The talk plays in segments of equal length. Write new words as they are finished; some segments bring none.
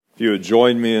If you would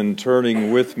join me in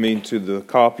turning with me to the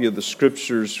copy of the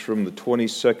Scriptures from the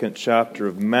 22nd chapter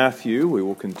of Matthew, we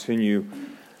will continue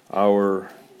our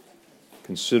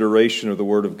consideration of the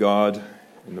Word of God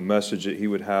and the message that He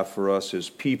would have for us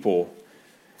as people.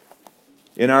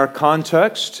 In our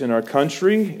context, in our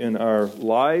country, in our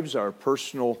lives, our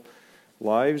personal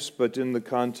lives, but in the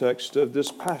context of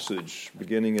this passage,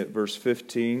 beginning at verse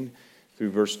 15 through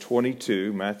verse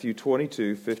 22, Matthew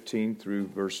 22, 15 through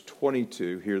verse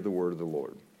 22, hear the word of the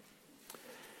Lord.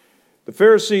 The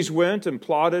Pharisees went and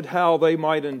plotted how they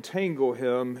might entangle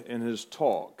him in his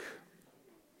talk.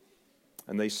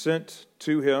 And they sent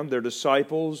to him their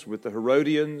disciples with the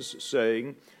Herodians,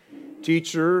 saying,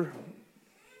 "Teacher,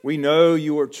 we know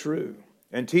you are true,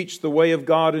 and teach the way of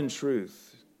God in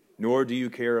truth, nor do you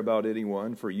care about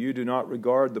anyone, for you do not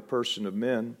regard the person of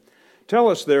men. Tell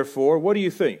us, therefore, what do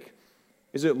you think?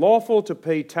 Is it lawful to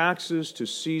pay taxes to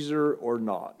Caesar or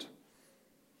not?"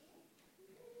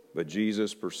 But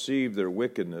Jesus perceived their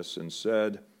wickedness and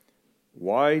said,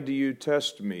 "Why do you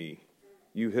test me,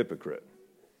 you hypocrite?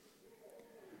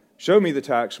 Show me the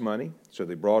tax money." So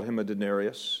they brought him a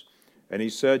denarius. And he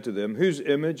said to them, "Whose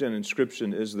image and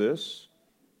inscription is this?"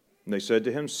 And they said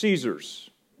to him, "Caesar's."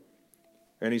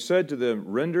 And he said to them,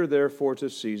 "Render therefore to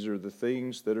Caesar the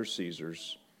things that are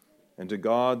Caesar's, and to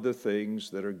God the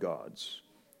things that are God's."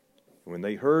 And when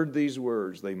they heard these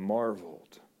words, they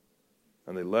marveled,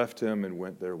 and they left him and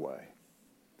went their way.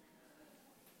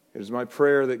 It is my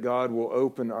prayer that God will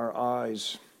open our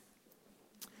eyes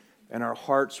and our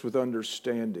hearts with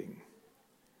understanding.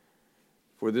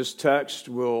 For this text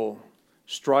will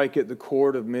strike at the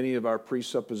chord of many of our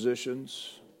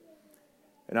presuppositions.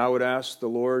 And I would ask the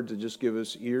Lord to just give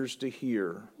us ears to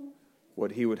hear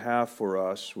what He would have for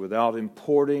us without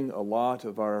importing a lot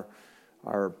of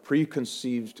our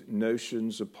preconceived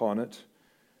notions upon it.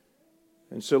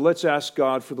 And so let's ask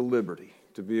God for the liberty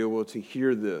to be able to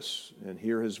hear this and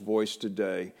hear His voice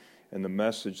today and the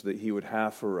message that He would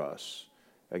have for us,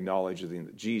 acknowledging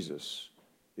that Jesus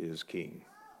is King.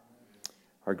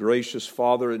 Our gracious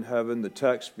Father in heaven, the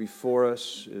text before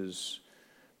us is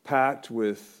packed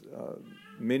with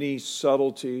many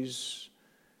subtleties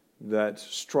that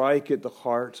strike at the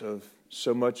heart of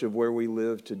so much of where we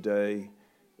live today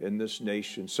in this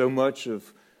nation, so much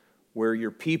of where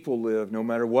your people live, no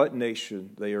matter what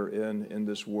nation they are in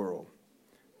this world.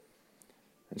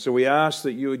 And so we ask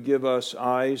that you would give us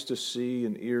eyes to see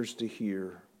and ears to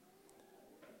hear.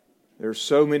 There are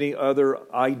so many other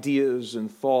ideas and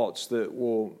thoughts that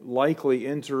will likely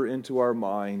enter into our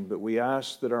mind, but we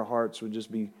ask that our hearts would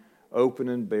just be open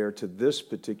and bare to this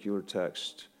particular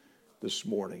text this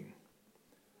morning.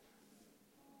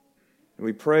 And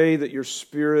we pray that your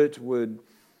Spirit would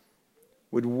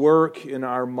work in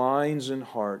our minds and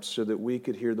hearts so that we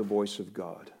could hear the voice of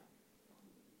God.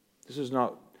 This is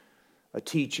not a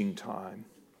teaching time,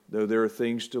 though there are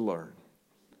things to learn.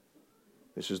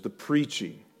 This is the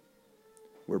preaching,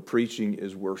 where preaching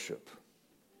is worship.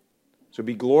 So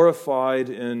be glorified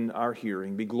in our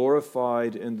hearing, be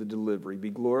glorified in the delivery,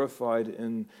 be glorified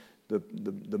in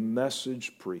the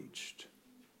message preached.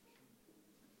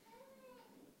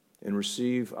 And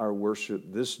receive our worship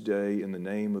this day in the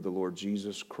name of the Lord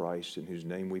Jesus Christ, in whose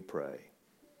name we pray.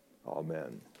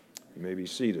 Amen. You may be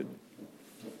seated.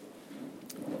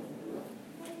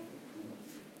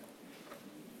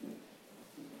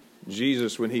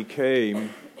 Jesus, when He came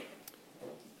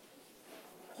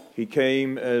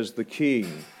as the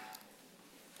King,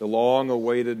 the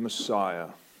long-awaited Messiah.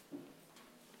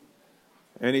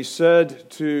 And He said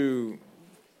to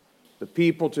the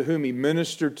people to whom He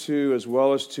ministered to, as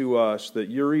well as to us, that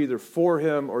you're either for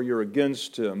Him or you're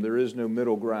against Him. There is no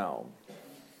middle ground.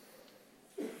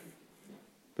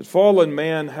 But fallen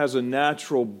man has a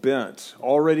natural bent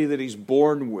already that he's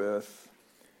born with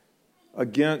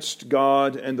against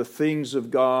God and the things of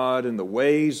God and the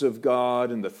ways of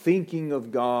God and the thinking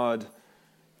of God.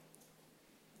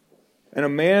 And a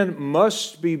man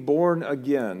must be born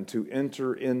again to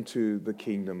enter into the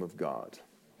kingdom of God.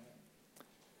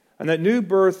 And that new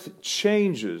birth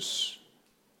changes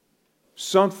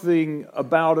something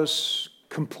about us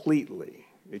completely.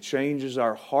 It changes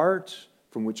our heart,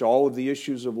 from which all of the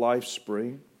issues of life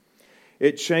spring.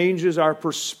 It changes our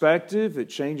perspective. It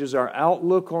changes our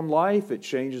outlook on life. It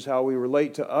changes how we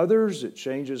relate to others. It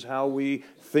changes how we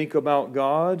think about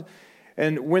God.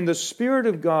 And when the Spirit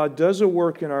of God does a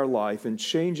work in our life in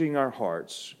changing our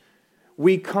hearts,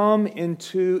 we come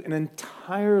into an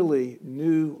entirely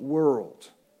new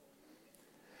world.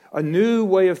 A new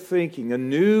way of thinking, a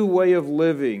new way of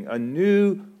living, a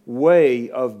new way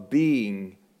of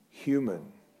being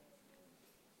human.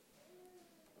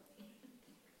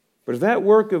 But if that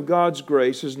work of God's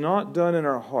grace is not done in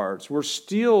our hearts, we're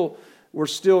still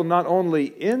not only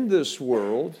in this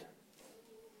world,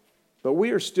 but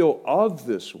we are still of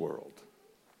this world.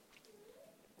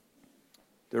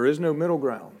 There is no middle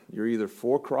ground. You're either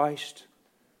for Christ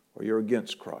or you're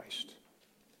against Christ.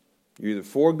 You're either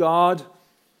for God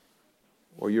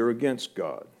or you're against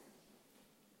God.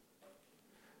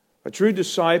 A true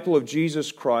disciple of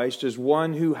Jesus Christ is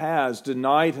one who has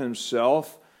denied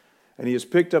himself, and he has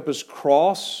picked up his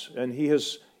cross, and he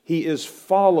is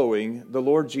following the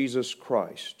Lord Jesus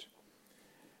Christ.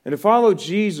 And to follow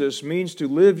Jesus means to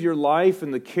live your life in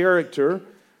the character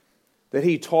that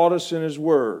He taught us in His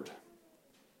Word.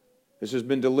 This has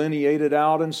been delineated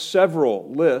out in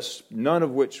several lists, none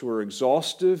of which were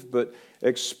exhaustive, but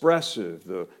expressive.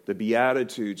 The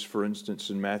Beatitudes, for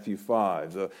instance, in Matthew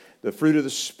 5. The fruit of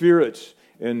the Spirit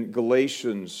in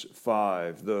Galatians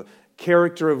 5. The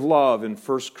character of love in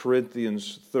 1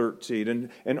 Corinthians 13.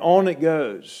 And on it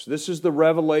goes. This is the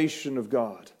revelation of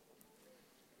God.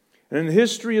 And in the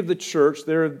history of the church,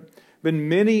 there have been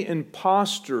many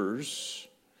impostors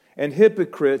and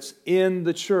hypocrites in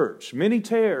the church. Many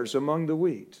tares among the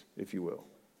wheat, if you will.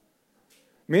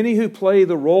 Many who play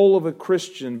the role of a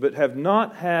Christian but have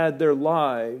not had their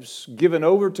lives given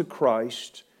over to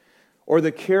Christ or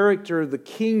the character of the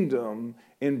kingdom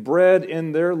inbred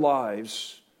in their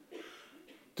lives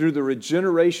through the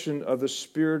regeneration of the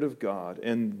Spirit of God.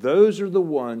 And those are the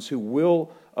ones who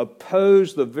will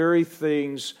oppose the very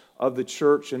things of the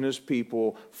church and His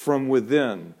people from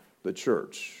within the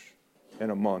church and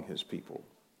among His people.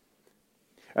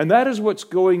 And that is what's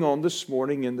going on this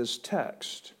morning in this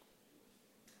text.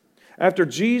 After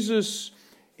Jesus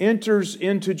enters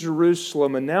into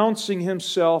Jerusalem, announcing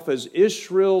Himself as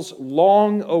Israel's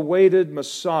long-awaited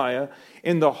Messiah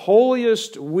in the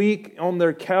holiest week on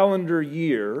their calendar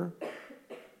year,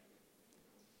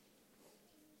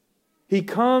 He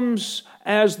comes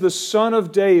as the Son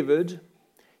of David.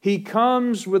 He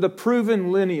comes with a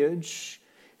proven lineage.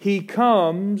 He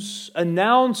comes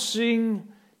announcing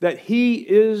that He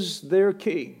is their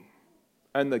King,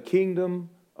 and the kingdom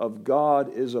of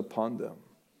God is upon them.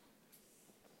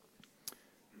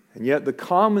 And yet the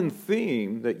common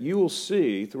theme that you will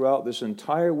see throughout this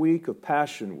entire week of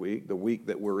Passion Week, the week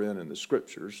that we're in the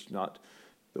Scriptures, not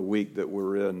the week that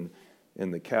we're in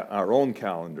our own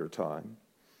calendar time,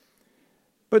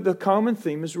 but the common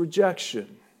theme is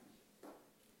rejection.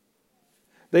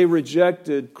 They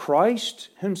rejected Christ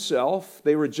Himself,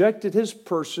 they rejected His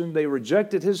person, they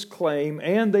rejected His claim,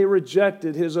 and they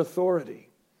rejected His authority.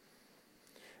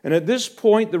 And at this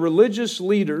point, the religious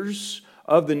leaders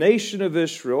of the nation of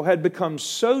Israel had become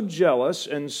so jealous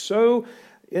and so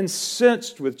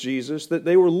incensed with Jesus that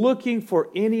they were looking for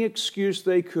any excuse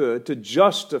they could to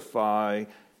justify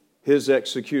His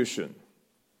execution.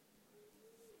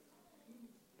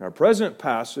 Our present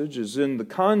passage is in the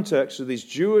context of these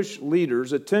Jewish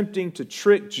leaders attempting to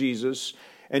trick Jesus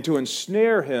and to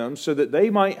ensnare Him so that they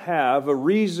might have a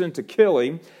reason to kill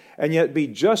Him and yet be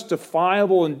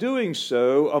justifiable in doing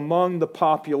so among the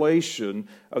population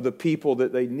of the people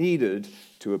that they needed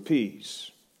to appease.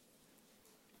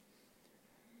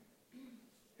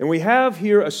 And we have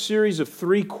here a series of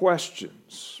 3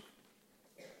 questions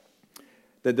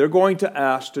that they're going to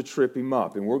ask to trip Him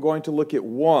up. And we're going to look at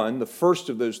one, the first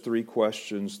of those 3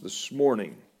 questions this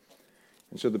morning.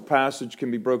 And so the passage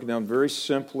can be broken down very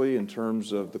simply in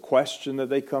terms of the question that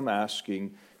they come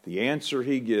asking, the answer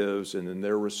He gives, and then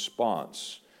their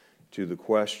response to the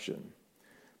question.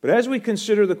 But as we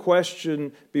consider the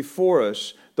question before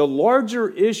us, the larger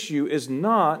issue is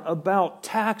not about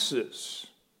taxes,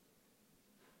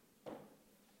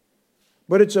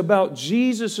 but it's about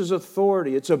Jesus'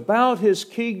 authority. It's about His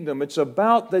kingdom. It's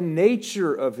about the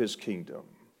nature of His kingdom.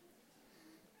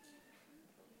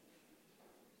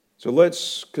 So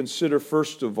let's consider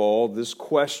first of all this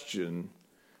question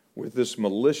with this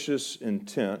malicious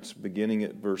intent beginning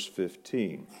at verse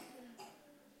 15.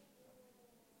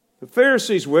 The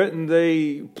Pharisees went and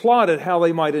they plotted how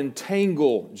they might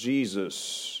entangle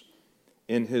Jesus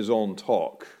in His own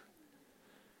talk.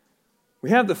 We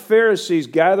have the Pharisees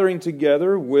gathering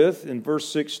together with, in verse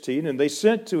 16, and they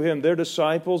sent to Him their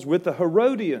disciples with the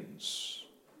Herodians.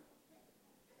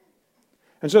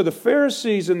 And so the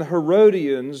Pharisees and the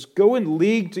Herodians go in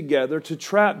league together to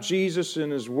trap Jesus in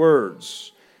His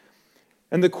words.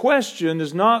 And the question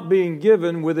is not being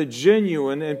given with a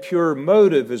genuine and pure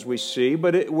motive, as we see,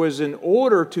 but it was in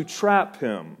order to trap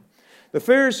Him. The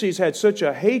Pharisees had such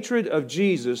a hatred of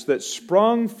Jesus that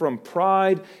sprung from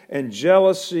pride and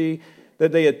jealousy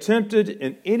that they attempted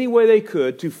in any way they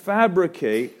could to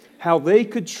fabricate how they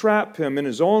could trap Him in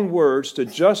His own words to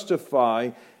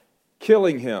justify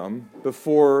killing him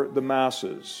before the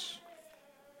masses.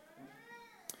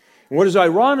 And what is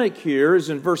ironic here is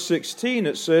in verse 16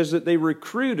 it says that they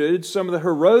recruited some of the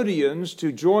Herodians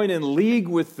to join in league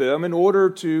with them in order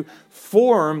to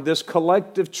form this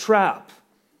collective trap.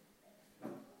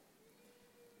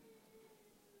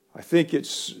 I think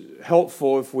it's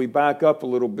helpful if we back up a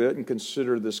little bit and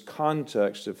consider this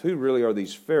context of who really are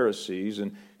these Pharisees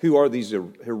and who are these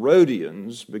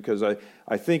Herodians, because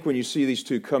I think when you see these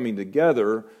two coming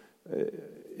together,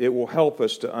 it will help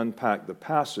us to unpack the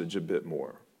passage a bit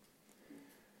more.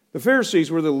 The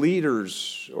Pharisees were the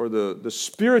leaders, or the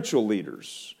spiritual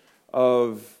leaders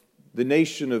of the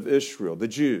nation of Israel, the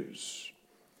Jews.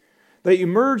 They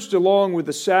emerged along with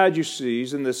the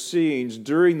Sadducees and the Essenes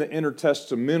during the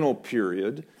intertestamental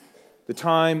period, the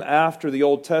time after the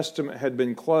Old Testament had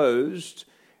been closed,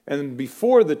 and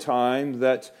before the time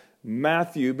that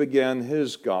Matthew began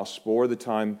his gospel, or the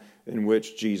time in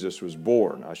which Jesus was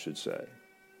born, I should say.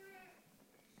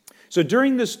 So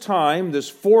during this time, this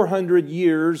 400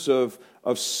 years of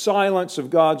silence of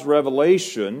God's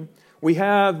revelation, we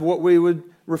have what we would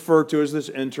refer to as this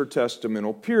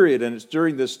intertestamental period. And it's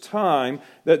during this time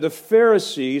that the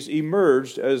Pharisees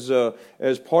emerged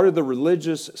as part of the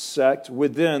religious sect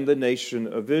within the nation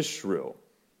of Israel.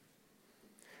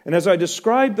 And as I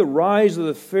describe the rise of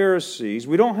the Pharisees,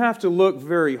 we don't have to look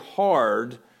very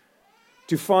hard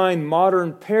to find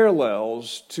modern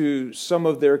parallels to some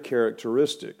of their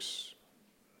characteristics.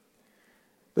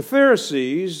 The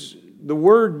Pharisees, the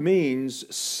word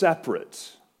means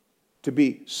separate, to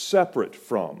be separate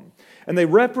from. And they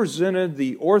represented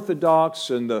the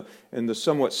orthodox and the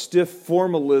somewhat stiff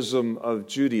formalism of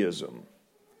Judaism.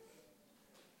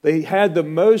 They had the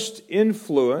most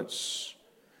influence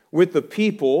with the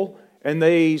people, and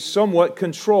they somewhat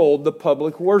controlled the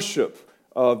public worship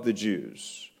of the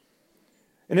Jews.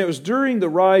 And it was during the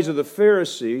rise of the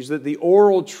Pharisees that the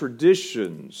oral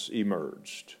traditions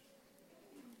emerged.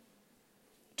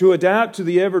 To adapt to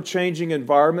the ever-changing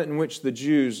environment in which the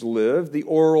Jews lived, the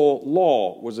oral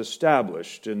law was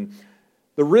established. And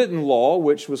the written law,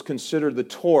 which was considered the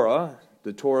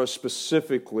Torah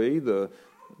specifically, the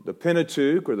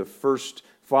Pentateuch, or the first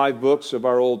 5 books of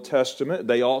our Old Testament,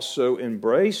 they also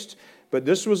embraced. But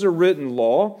this was a written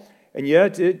law, and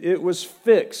yet it was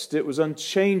fixed. It was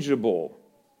unchangeable.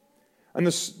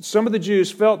 And some of the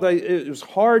Jews felt that it was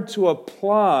hard to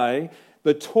apply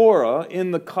the Torah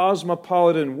in the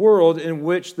cosmopolitan world in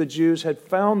which the Jews had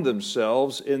found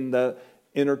themselves in the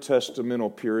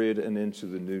intertestamental period and into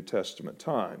the New Testament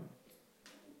time.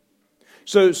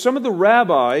 So some of the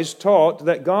rabbis taught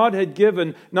that God had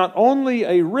given not only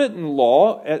a written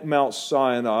law at Mount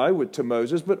Sinai to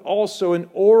Moses, but also an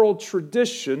oral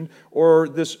tradition, or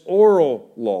this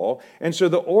oral law. And so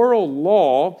the oral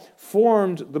law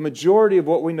formed the majority of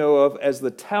what we know of as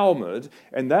the Talmud,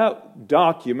 and that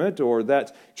document, or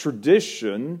that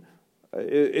tradition,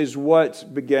 is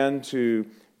what began to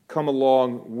come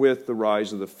along with the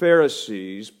rise of the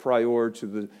Pharisees prior to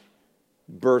the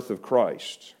birth of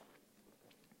Christ.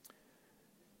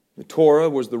 The Torah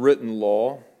was the written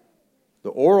law. The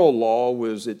oral law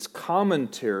was its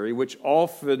commentary, which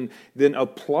often then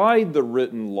applied the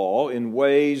written law in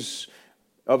ways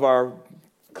of our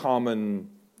common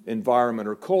environment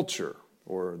or culture,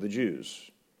 or the Jews.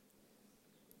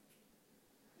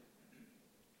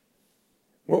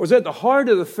 What was at the heart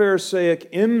of the Pharisaic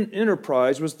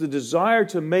enterprise was the desire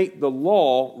to make the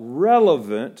law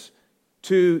relevant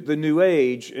to the new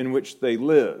age in which they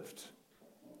lived.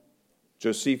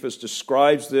 Josephus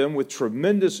describes them with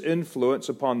tremendous influence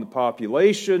upon the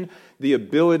population, the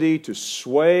ability to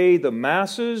sway the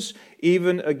masses,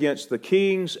 even against the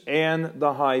kings and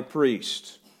the high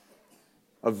priest.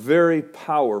 A very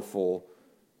powerful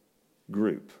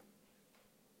group.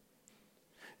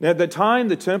 Now, at the time,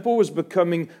 the temple was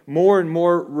becoming more and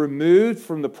more removed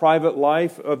from the private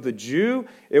life of the Jew.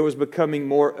 It was becoming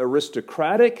more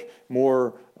aristocratic,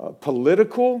 more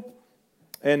political,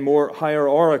 and more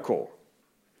hierarchical.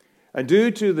 And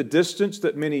due to the distance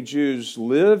that many Jews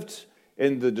lived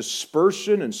and the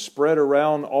dispersion and spread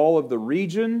around all of the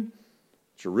region,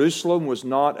 Jerusalem was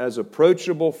not as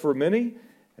approachable for many.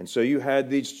 And so you had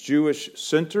these Jewish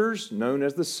centers known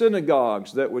as the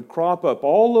synagogues that would crop up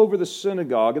all over the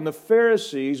synagogue. And the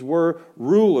Pharisees were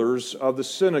rulers of the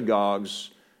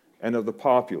synagogues and of the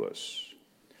populace.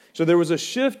 So there was a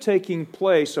shift taking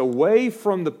place away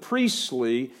from the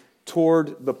priestly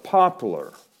toward the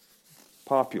popular.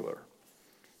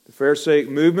 The Pharisaic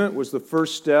movement was the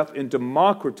first step in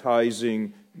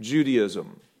democratizing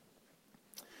Judaism.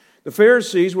 The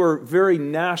Pharisees were very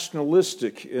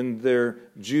nationalistic in their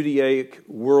Judaic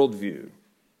worldview.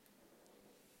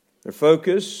 Their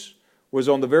focus was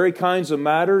on the very kinds of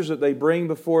matters that they bring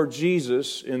before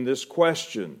Jesus in this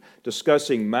question,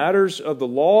 discussing matters of the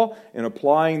law and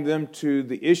applying them to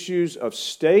the issues of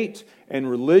state and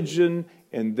religion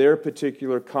in their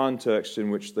particular context in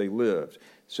which they lived.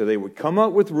 So they would come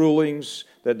up with rulings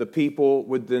that the people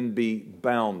would then be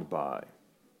bound by.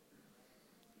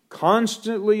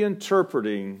 Constantly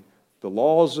interpreting the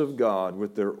laws of God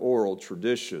with their oral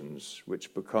traditions,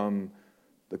 which become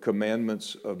the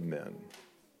commandments of men.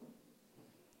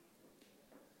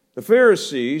 The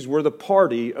Pharisees were the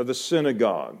party of the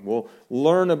synagogue. We'll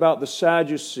learn about the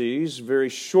Sadducees very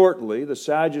shortly. The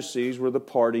Sadducees were the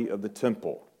party of the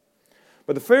temple.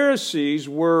 But the Pharisees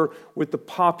were with the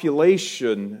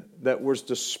population that was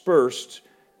dispersed,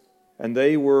 and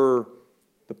they were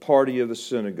the party of the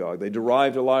synagogue. They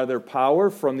derived a lot of their power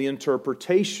from the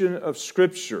interpretation of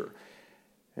Scripture.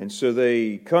 And so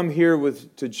they come here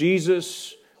to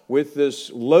Jesus with this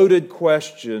loaded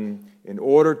question in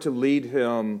order to lead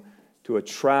him to a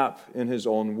trap in his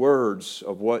own words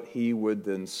of what he would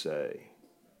then say.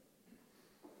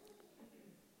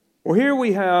 Well, here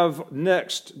we have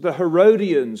next the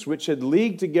Herodians, which had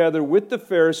leagued together with the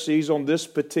Pharisees on this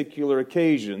particular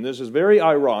occasion. This is very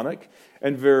ironic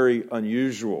and very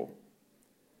unusual.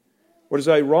 What is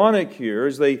ironic here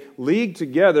is they leagued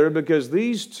together because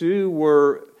these two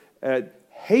were at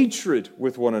hatred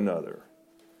with one another,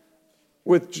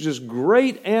 with just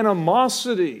great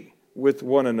animosity with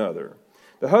one another.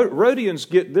 The Herodians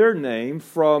get their name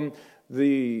from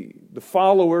the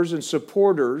followers and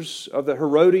supporters of the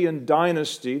Herodian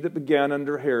dynasty that began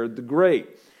under Herod the Great.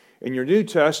 In your New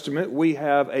Testament, we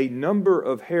have a number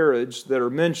of Herods that are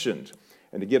mentioned.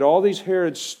 And to get all these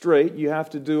Herods straight, you have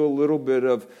to do a little bit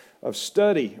of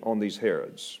study on these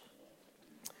Herods.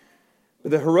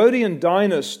 The Herodian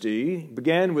dynasty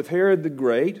began with Herod the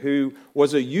Great, who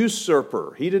was a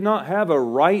usurper. He did not have a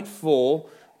rightful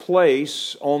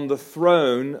place on the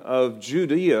throne of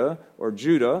Judea or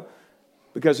Judah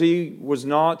because he was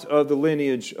not of the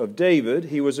lineage of David.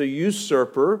 He was a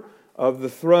usurper of the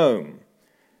throne.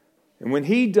 And when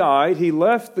he died, he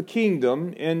left the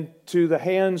kingdom into the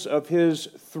hands of his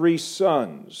 3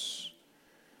 sons.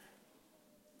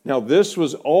 Now, this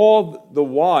was all the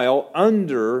while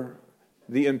under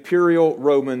the imperial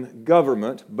Roman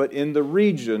government, but in the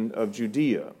region of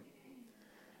Judea.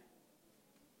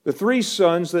 The 3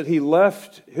 sons that he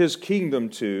left his kingdom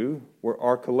to were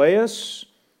Archelaus,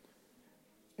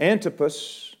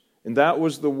 Antipas, and that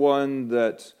was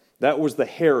the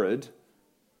Herod,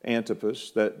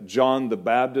 Antipas, that John the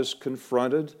Baptist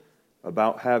confronted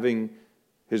about having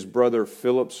his brother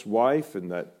Philip's wife,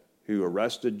 and who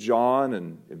arrested John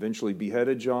and eventually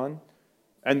beheaded John.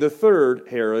 And the third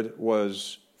Herod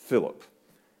was Philip.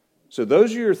 So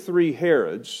those are your 3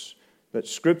 Herods that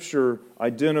Scripture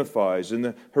identifies. And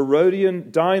the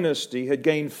Herodian dynasty had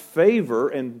gained favor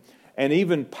and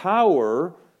even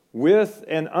power with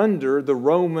and under the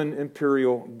Roman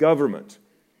imperial government.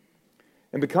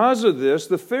 And because of this,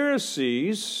 the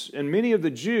Pharisees and many of the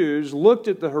Jews looked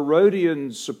at the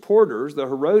Herodian supporters, the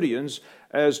Herodians,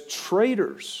 as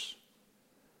traitors.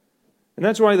 And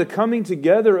that's why the coming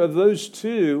together of those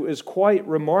two is quite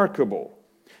remarkable.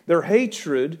 Their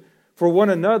hatred for one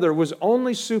another was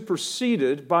only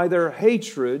superseded by their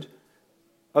hatred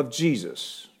of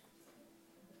Jesus.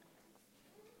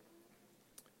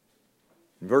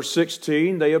 In verse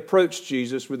 16, they approached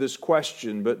Jesus with this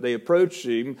question, but they approached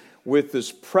him with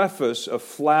this preface of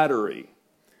flattery.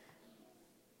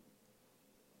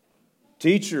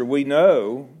 Teacher, we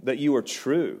know that you are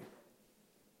true.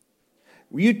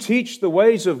 You teach the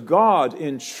ways of God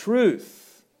in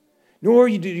truth, nor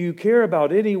do you care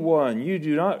about anyone. You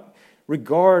do not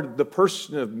regard the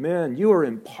person of men. You are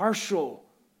impartial.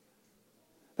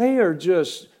 They are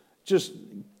just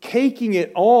caking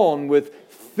it on with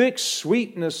thick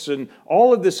sweetness and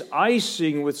all of this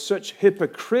icing with such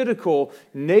hypocritical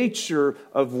nature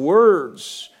of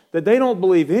words that they don't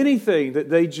believe anything that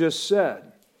they just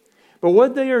said. But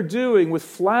what they are doing with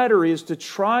flattery is to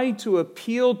try to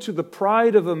appeal to the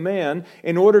pride of a man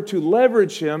in order to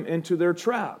leverage him into their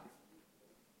trap.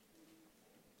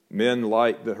 Men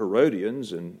like the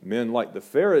Herodians and men like the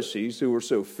Pharisees, who were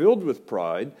so filled with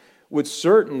pride, would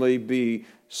certainly be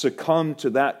succumb to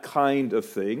that kind of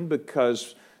thing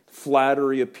because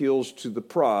flattery appeals to the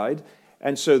pride.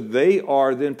 And so they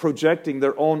are then projecting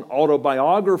their own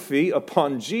autobiography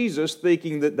upon Jesus,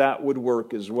 thinking that that would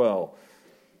work as well.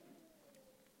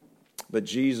 But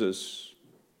Jesus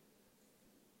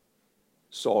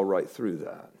saw right through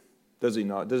that. Does he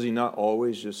not? Does he not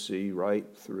always just see right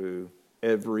through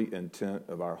every intent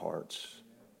of our hearts?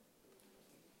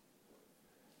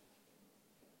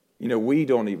 We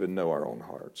don't even know our own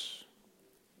hearts.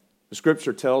 The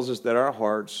Scripture tells us that our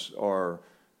hearts are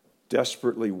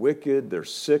desperately wicked. They're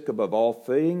sick above all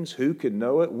things. Who can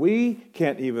know it? We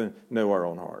can't even know our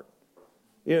own heart.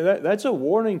 That's a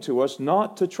warning to us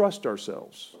not to trust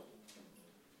ourselves.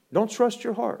 Don't trust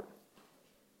your heart.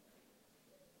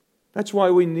 That's why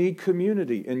we need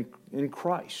community in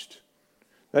Christ.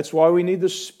 That's why we need the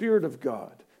Spirit of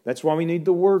God. That's why we need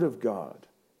the Word of God.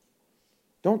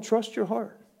 Don't trust your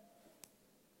heart.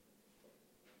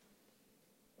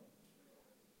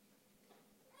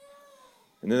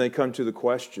 And then they come to the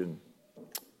question,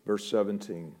 verse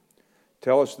 17.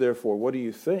 Tell us therefore, what do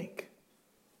you think?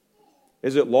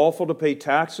 Is it lawful to pay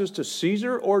taxes to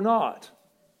Caesar or not?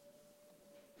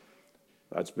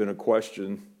 That's been a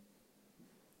question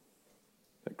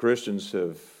that Christians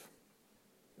have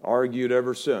argued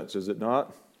ever since, is it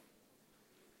not?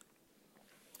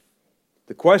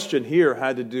 The question here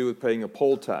had to do with paying a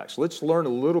poll tax. Let's learn a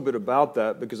little bit about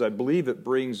that because I believe it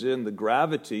brings in the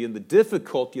gravity and the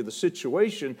difficulty of the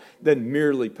situation than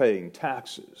merely paying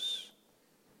taxes.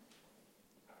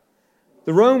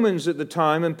 The Romans at the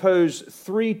time imposed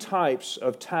 3 types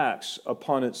of tax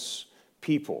upon its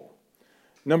people.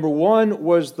 Number 1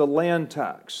 was the land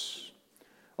tax.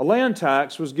 A land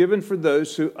tax was given for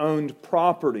those who owned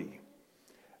property.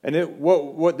 And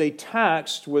what they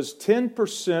taxed was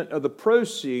 10% of the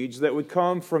proceeds that would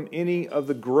come from any of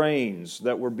the grains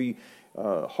that would be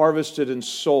harvested and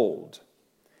sold.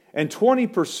 And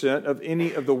 20% of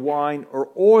any of the wine or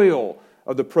oil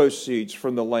of the proceeds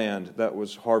from the land that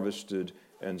was harvested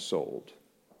and sold.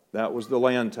 That was the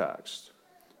land tax.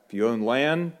 If you own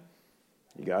land,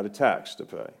 you got a tax to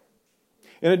pay.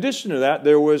 In addition to that,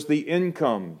 there was the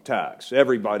income tax.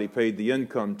 Everybody paid the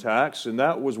income tax, and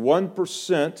that was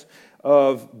 1%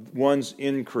 of one's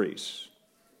increase.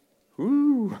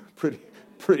 Ooh,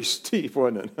 pretty steep,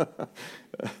 wasn't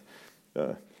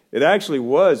it? It actually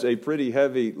was a pretty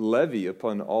heavy levy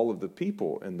upon all of the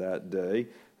people in that day,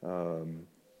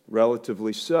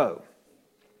 relatively so.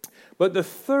 But the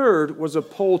third was a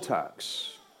poll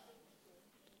tax.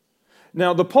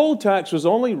 Now, the poll tax was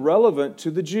only relevant to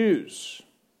the Jews.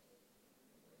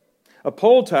 A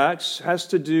poll tax has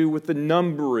to do with the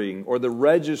numbering or the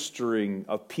registering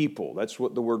of people. That's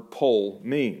what the word poll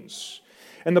means.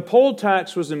 And the poll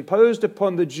tax was imposed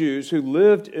upon the Jews who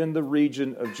lived in the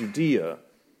region of Judea.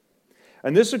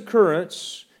 And this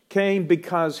occurrence came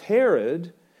because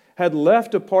Herod had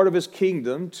left a part of his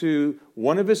kingdom to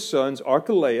one of his sons,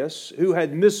 Archelaus, who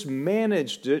had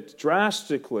mismanaged it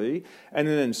drastically. And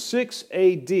then in 6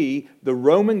 A.D., the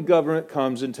Roman government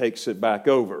comes and takes it back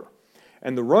over.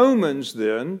 And the Romans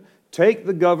then take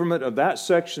the government of that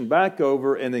section back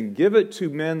over and then give it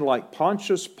to men like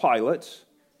Pontius Pilate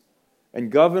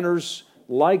and governors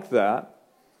like that.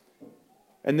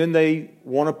 And then they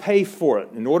want to pay for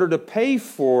it. In order to pay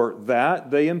for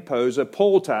that, they impose a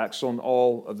poll tax on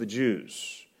all of the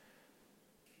Jews.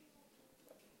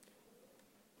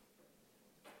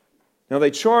 Now,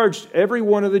 they charged every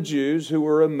one of the Jews who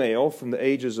were a male from the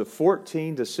ages of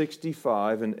 14 to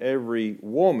 65 and every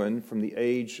woman from the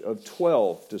age of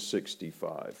 12 to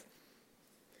 65.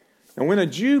 And when a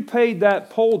Jew paid that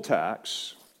poll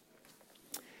tax,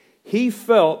 he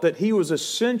felt that he was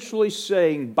essentially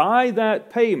saying by that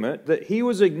payment that he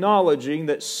was acknowledging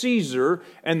that Caesar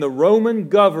and the Roman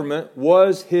government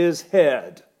was his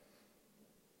head.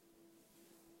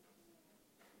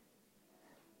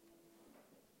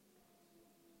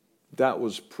 That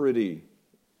was pretty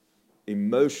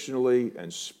emotionally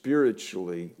and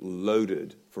spiritually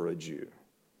loaded for a Jew.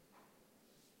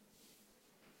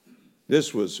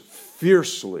 This was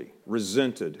fiercely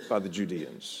resented by the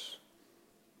Judeans.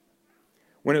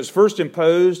 When it was first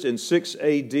imposed in 6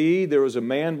 A.D., there was a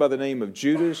man by the name of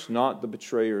Judas, not the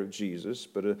betrayer of Jesus,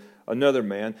 but another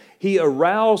man. He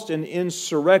aroused an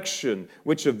insurrection,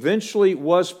 which eventually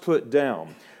was put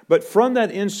down. But from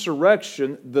that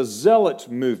insurrection, the Zealot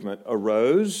movement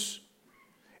arose,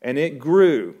 and it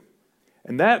grew.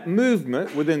 And that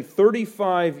movement, within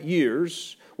 35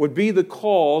 years, would be the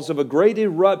cause of a great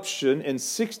eruption in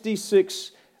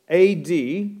 66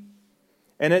 A.D.,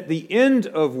 and at the end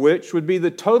of which would be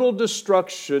the total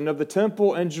destruction of the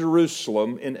temple and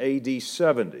Jerusalem in A.D.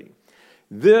 70.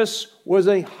 This was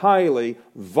a highly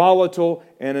volatile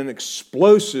and an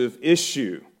explosive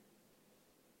issue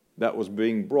that was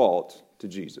being brought to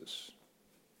Jesus.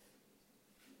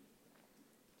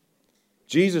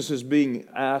 Jesus is being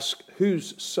asked,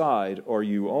 whose side are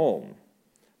you on?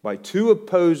 By 2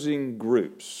 opposing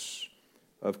groups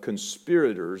of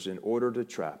conspirators in order to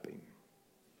trap him.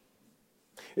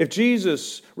 If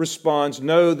Jesus responds,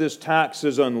 no, this tax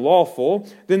is unlawful,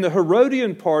 then the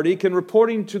Herodian party can report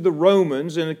him to the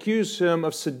Romans and accuse him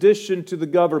of sedition to the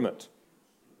government.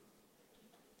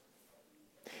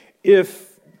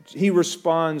 If he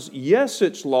responds, yes,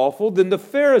 it's lawful, then the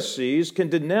Pharisees can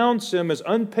denounce him as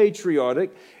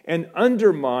unpatriotic and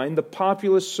undermine the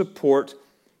populist support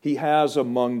he has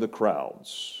among the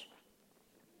crowds.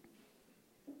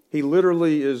 He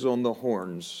literally is on the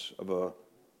horns of a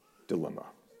dilemma.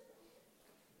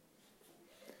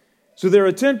 So they're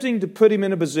attempting to put him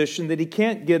in a position that he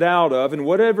can't get out of, and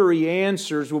whatever he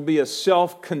answers will be a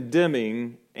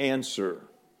self-condemning answer.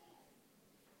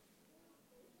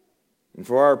 And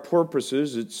for our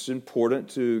purposes, it's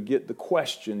important to get the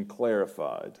question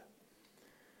clarified.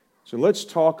 So let's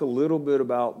talk a little bit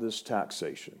about this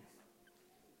taxation.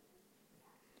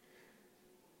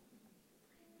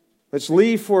 Let's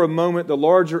leave for a moment the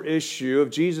larger issue of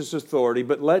Jesus' authority,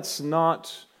 but let's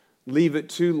not leave it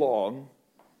too long,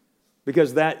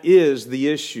 because that is the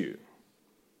issue.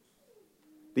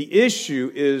 The issue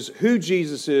is who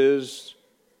Jesus is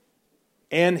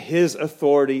and his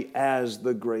authority as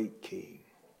the great king.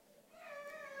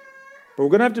 But we're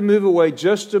going to have to move away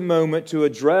just a moment to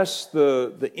address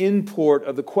the import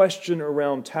of the question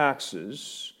around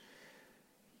taxes,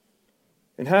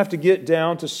 and have to get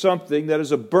down to something that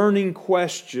is a burning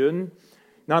question,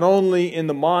 not only in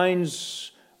the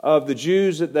minds of the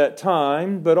Jews at that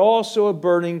time, but also a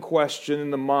burning question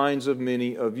in the minds of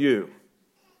many of you.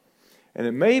 And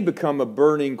it may become a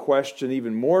burning question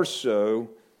even more so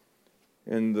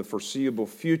in the foreseeable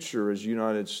future as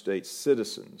United States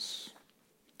citizens.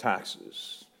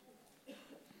 Taxes.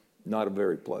 Not a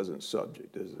very pleasant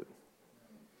subject, is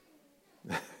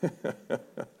it?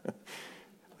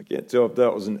 I can't tell if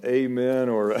that was an amen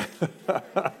or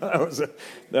that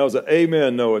was an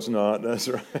amen. No, it's not. That's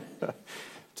right.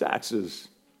 Taxes.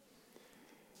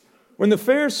 When the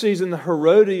Pharisees and the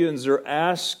Herodians are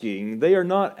asking, they are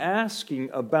not asking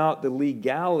about the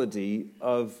legality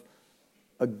of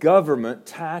a government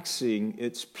taxing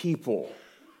its people.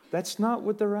 That's not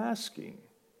what they're asking.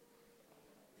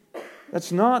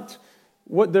 That's not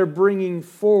what they're bringing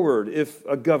forward if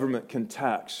a government can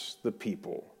tax the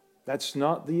people. That's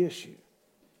not the issue.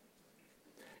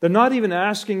 They're not even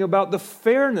asking about the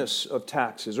fairness of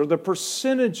taxes or the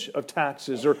percentage of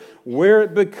taxes or where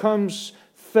it becomes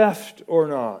theft or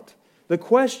not. The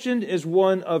question is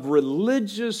one of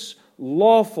religious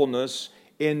lawfulness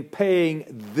in paying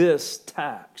this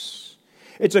tax.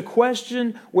 It's a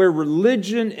question where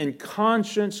religion and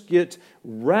conscience get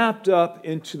wrapped up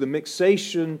into the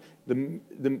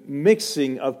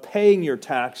mixing of paying your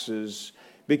taxes,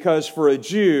 because for a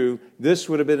Jew, this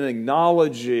would have been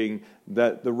acknowledging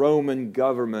that the Roman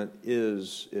government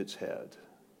is its head.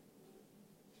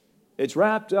 It's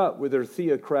wrapped up with their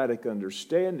theocratic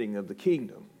understanding of the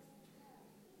kingdom.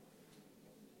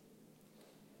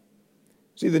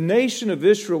 See, the nation of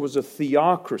Israel was a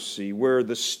theocracy where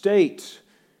the state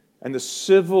and the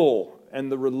civil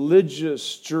and the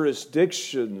religious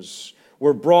jurisdictions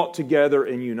were brought together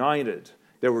and united.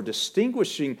 There were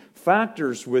distinguishing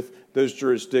factors with those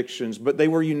jurisdictions, but they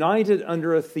were united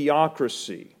under a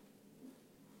theocracy.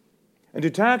 And to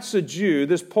tax a Jew,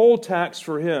 this poll tax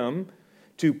for him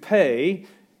to pay,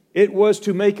 it was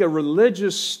to make a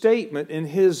religious statement in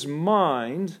his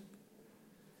mind.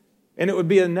 And it would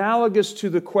be analogous to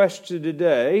the question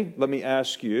today. Let me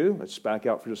ask you, let's back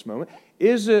out for just a moment.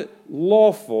 Is it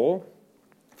lawful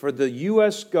for the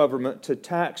U.S. government to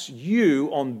tax you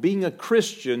on being a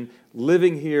Christian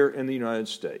living here in the United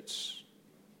States?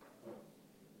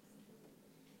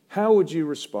 How would you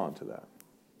respond to that?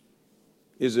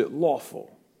 Is it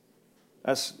lawful?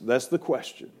 That's the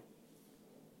question.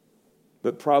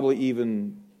 But probably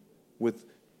even with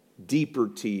deeper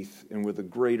teeth and with a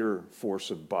greater force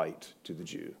of bite to the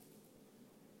Jew.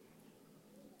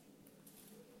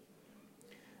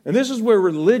 And this is where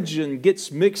religion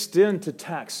gets mixed into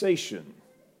taxation.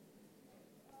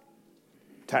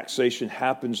 Taxation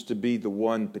happens to be the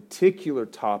one particular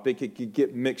topic. It could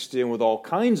get mixed in with all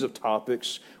kinds of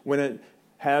topics when it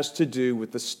has to do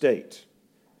with the state.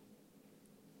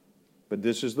 But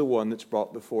this is the one that's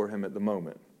brought before him at the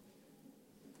moment.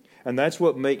 And that's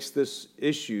what makes this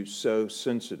issue so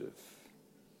sensitive.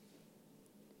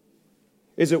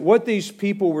 Is that what these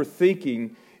people were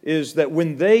thinking is that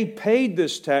when they paid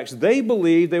this tax, they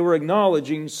believed they were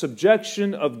acknowledging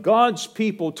subjection of God's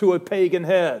people to a pagan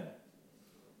head.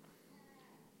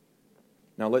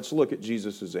 Now let's look at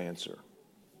Jesus' answer.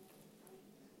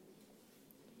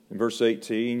 In verse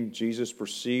 18, Jesus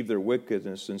perceived their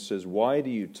wickedness and says, "Why do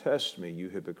you test me, you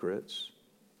hypocrites?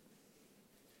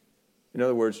 In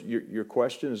other words, your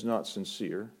question is not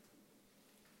sincere.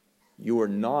 You are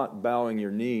not bowing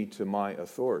your knee to my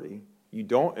authority. You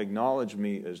don't acknowledge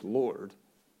me as Lord.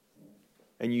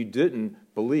 And you didn't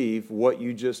believe what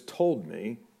you just told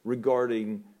me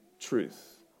regarding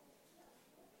truth.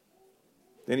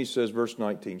 Then he says, verse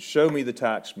 19, show me the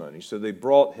tax money. So they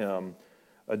brought him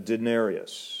a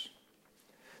denarius.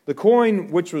 The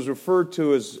coin which was referred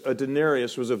to as a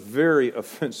denarius was a very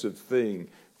offensive thing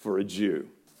for a Jew,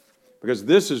 because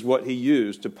this is what he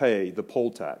used to pay the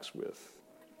poll tax with.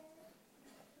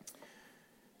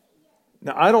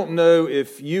 Now, I don't know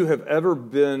if you have ever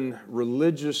been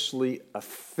religiously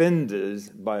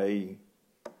offended by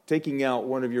taking out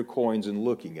one of your coins and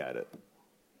looking at it.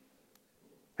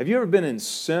 Have you ever been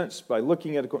incensed by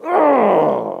looking at a coin?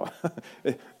 Oh!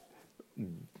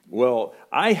 Well,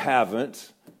 I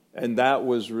haven't, and that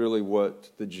was really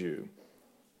what the Jew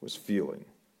was feeling.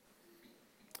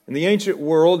 In the ancient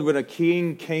world, when a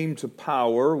king came to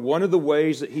power, one of the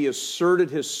ways that he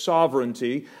asserted his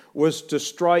sovereignty was to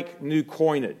strike new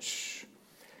coinage.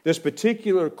 This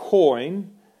particular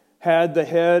coin had the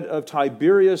head of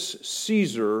Tiberius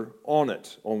Caesar on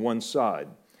it, on one side.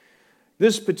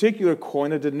 This particular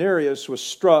coin, a denarius, was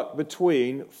struck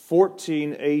between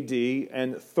 14 AD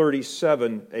and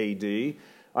 37 AD.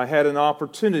 I had an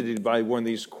opportunity to buy one of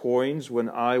these coins when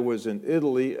I was in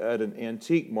Italy at an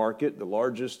antique market, the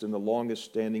largest and the longest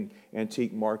standing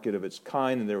antique market of its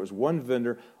kind. And there was one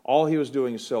vendor, all he was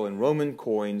doing is selling Roman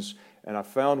coins. And I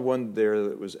found one there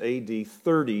that was AD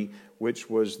 30, which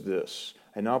was this.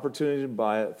 An opportunity to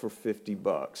buy it for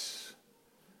 $50.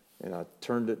 And I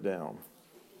turned it down.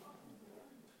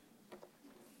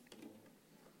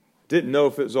 Didn't know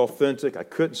if it was authentic. I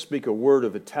couldn't speak a word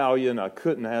of Italian. I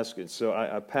couldn't ask it. So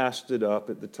I passed it up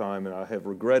at the time, and I have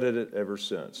regretted it ever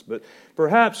since. But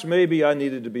perhaps maybe I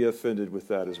needed to be offended with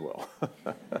that as well.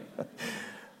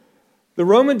 The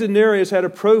Roman denarius had a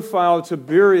profile of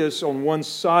Tiberius on one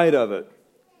side of it.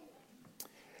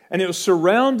 And it was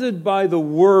surrounded by the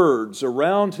words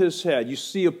around his head. You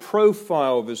see a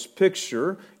profile of his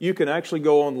picture. You can actually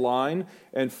go online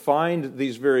and find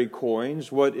these very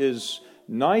coins. What is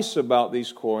nice about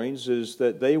these coins is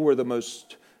that they were the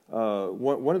most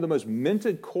one of the most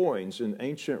minted coins in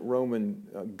ancient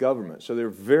Roman government. So they're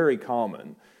very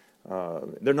common.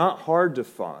 They're not hard to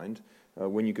find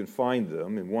when you can find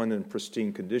them, and one in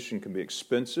pristine condition can be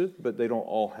expensive, but they don't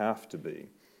all have to be.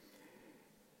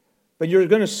 But you're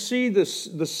going to see the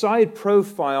side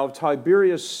profile of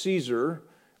Tiberius Caesar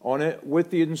on it with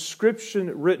the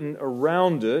inscription written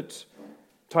around it,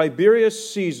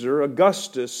 Tiberius Caesar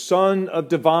Augustus, son of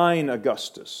divine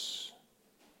Augustus.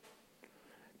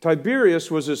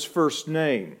 Tiberius was his first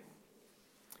name.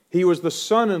 He was the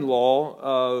son-in-law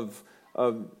of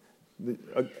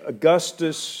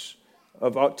Augustus,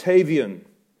 of Octavian.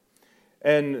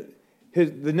 And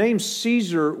the name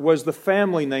Caesar was the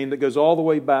family name that goes all the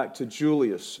way back to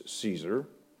Julius Caesar.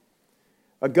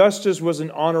 Augustus was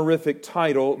an honorific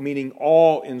title meaning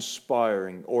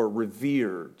awe-inspiring or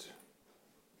revered.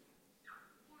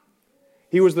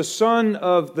 He was the son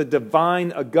of the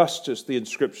divine Augustus, the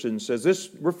inscription says. This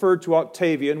referred to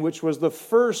Octavian, which was the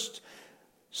first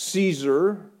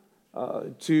Caesar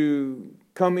to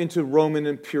come into Roman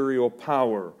imperial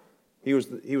power. He was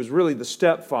really the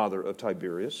stepfather of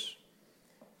Tiberius.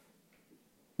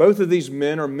 Both of these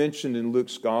men are mentioned in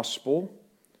Luke's gospel.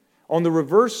 On the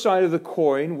reverse side of the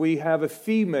coin, we have a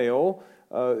female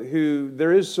who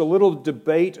there is a little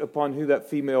debate upon who that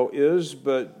female is,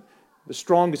 but the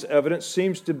strongest evidence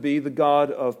seems to be the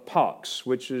god of Pax,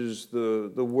 which is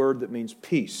the word that means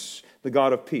peace, the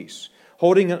god of peace,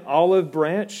 holding an olive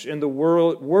branch in the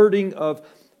wording of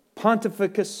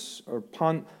Pontificus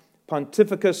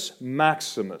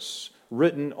Maximus,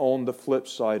 written on the flip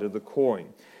side of the coin.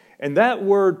 And that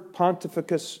word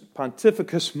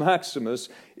Pontificus Maximus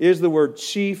is the word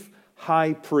chief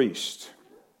high priest.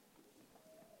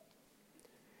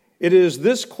 It is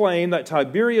this claim that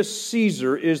Tiberius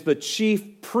Caesar is the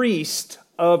chief priest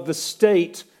of the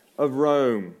state of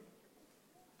Rome,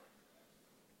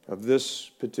 of this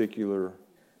particular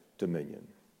dominion.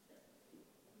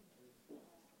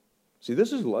 See,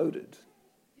 this is loaded.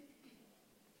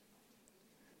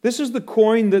 This is the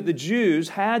coin that the Jews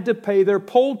had to pay their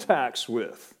poll tax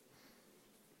with.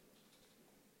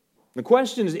 The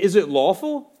question is it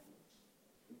lawful?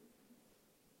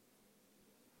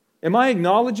 Am I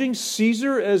acknowledging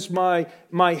Caesar as my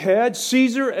head,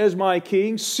 Caesar as my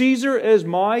king, Caesar as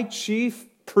my chief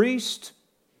priest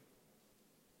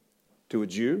to a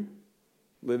Jew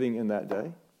living in that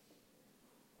day?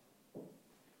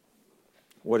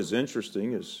 What is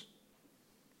interesting is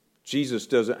Jesus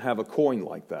doesn't have a coin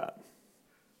like that.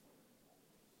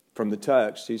 from the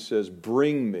text, he says,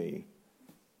 bring me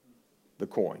the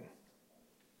coin.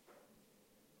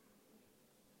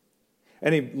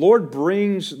 And the Lord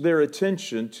brings their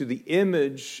attention to the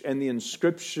image and the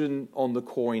inscription on the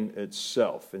coin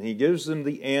itself. And he gives them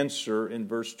the answer in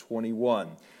verse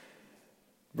 21.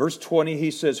 Verse 20,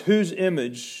 he says, whose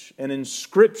image and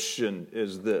inscription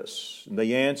is this? And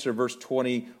they answer, verse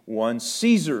 21,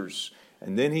 Caesar's.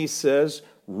 And then he says,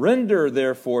 render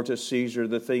therefore to Caesar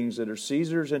the things that are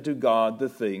Caesar's, and to God the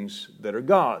things that are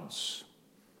God's.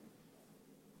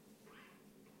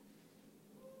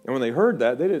 And when they heard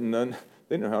that, they didn't know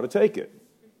how to take it.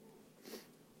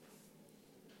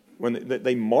 When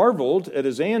they marveled at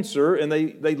his answer, and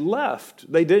they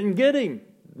left. They didn't get him.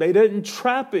 They didn't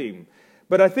trap him.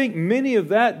 But I think many of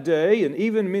that day, and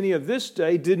even many of this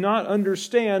day, did not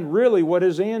understand really what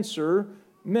his answer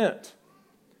meant.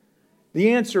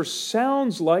 The answer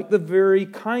sounds like the very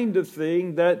kind of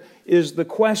thing that is the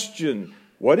question.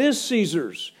 What is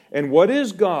Caesar's and what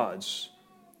is God's?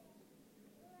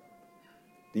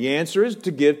 The answer is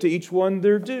to give to each one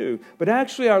their due. But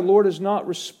actually our Lord is not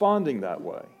responding that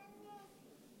way.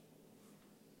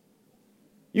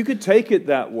 You could take it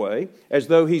that way, as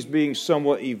though he's being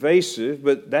somewhat evasive,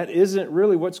 but that isn't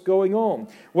really what's going on.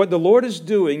 What the Lord is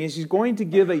doing is he's going to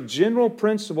give a general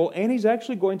principle, and he's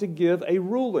actually going to give a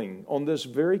ruling on this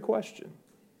very question,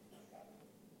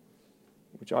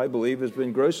 which I believe has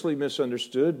been grossly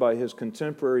misunderstood by his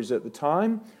contemporaries at the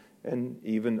time and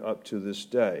even up to this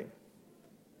day.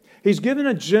 He's given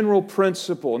a general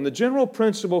principle, and the general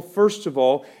principle, first of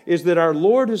all, is that our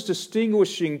Lord is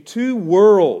distinguishing two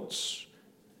worlds.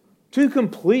 Two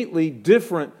completely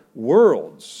different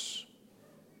worlds.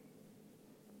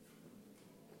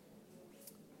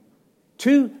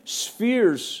 Two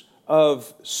spheres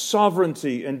of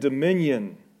sovereignty and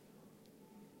dominion,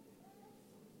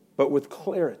 but with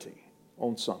clarity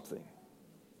on something.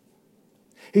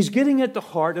 He's getting at the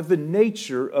heart of the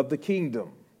nature of the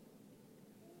kingdom.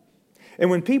 And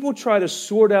when people try to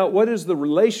sort out what is the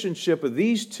relationship of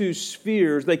these two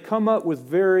spheres, they come up with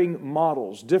varying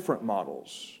models, different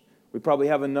models. We probably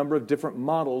have a number of different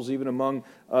models even among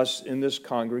us in this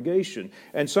congregation.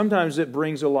 And sometimes it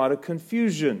brings a lot of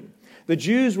confusion. The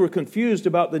Jews were confused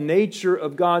about the nature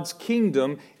of God's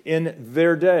kingdom in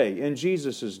their day, in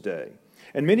Jesus' day.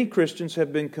 And many Christians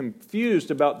have been confused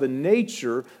about the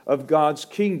nature of God's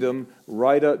kingdom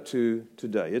right up to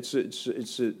today. It's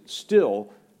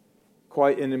still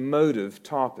quite an emotive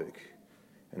topic.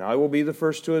 And I will be the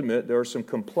first to admit there are some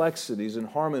complexities in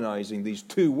harmonizing these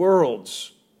two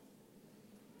worlds.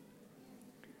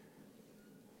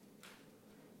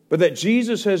 But that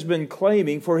Jesus has been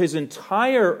claiming for his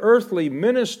entire earthly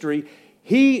ministry,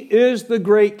 he is the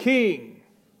great king.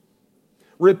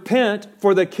 Repent,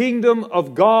 for the kingdom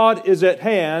of God is at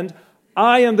hand.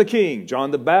 I am the king.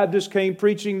 John the Baptist came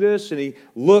preaching this, and he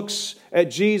looks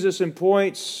at Jesus and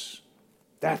points,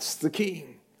 that's the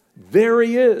king. There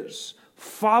he is.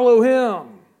 Follow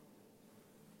him.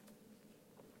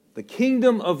 The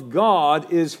kingdom of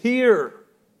God is here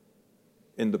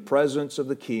in the presence of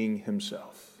the king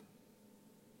himself.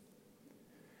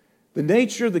 The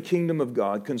nature of the kingdom of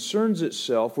God concerns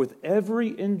itself with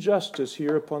every injustice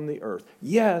here upon the earth.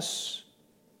 Yes,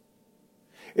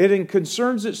 it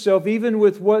concerns itself even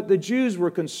with what the Jews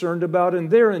were concerned about in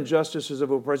their injustices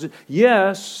of oppression.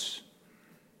 Yes,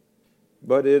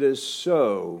 but it is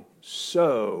so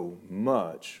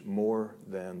much more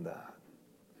than that.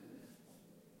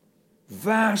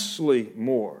 Vastly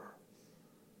more.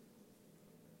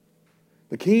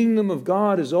 The kingdom of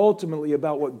God is ultimately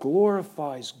about what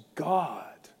glorifies God.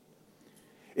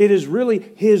 It is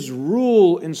really his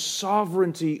rule and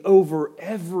sovereignty over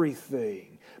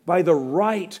everything by the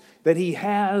right that he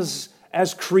has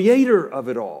as creator of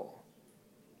it all.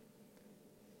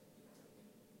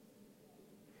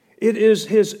 It is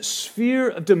his sphere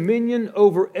of dominion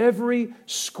over every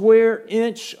square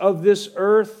inch of this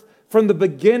earth, from the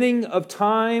beginning of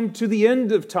time to the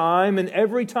end of time and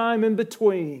every time in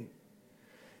between.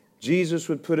 Jesus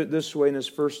would put it this way in his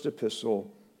first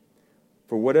epistle: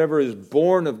 for whatever is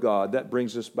born of God, that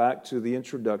brings us back to the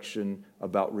introduction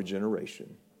about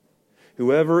regeneration.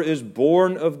 Whoever is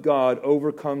born of God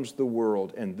overcomes the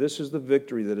world, and this is the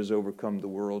victory that has overcome the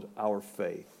world, our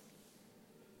faith.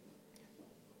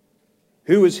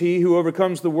 Who is he who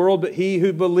overcomes the world but he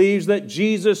who believes that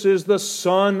Jesus is the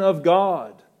Son of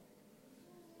God?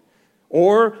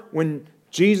 Or when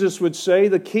Jesus would say,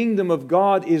 the kingdom of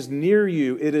God is near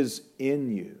you, it is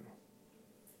in you.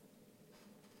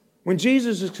 When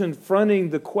Jesus is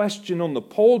confronting the question on the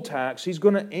poll tax, He's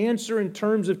going to answer in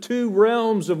terms of two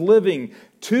realms of living,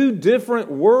 two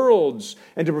different worlds.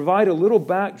 And to provide a little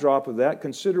backdrop of that,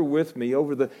 consider with me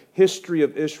over the history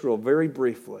of Israel very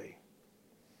briefly.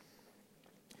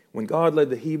 When God led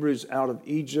the Hebrews out of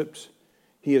Egypt,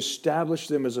 He established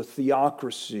them as a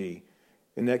theocracy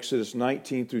in Exodus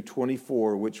 19 through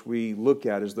 24, which we look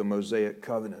at as the Mosaic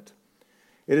covenant.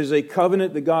 It is a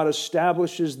covenant that God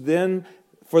establishes then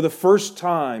for the first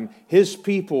time His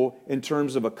people in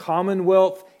terms of a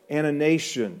commonwealth and a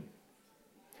nation.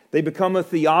 They become a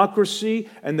theocracy,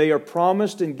 and they are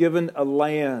promised and given a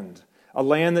land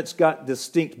that's got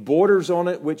distinct borders on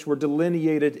it which were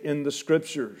delineated in the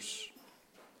Scriptures.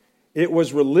 It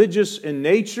was religious in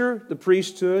nature, the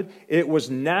priesthood. It was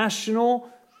national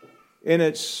in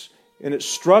its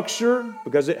structure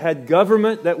because it had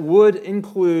government that would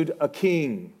include a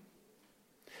king.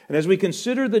 And as we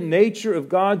consider the nature of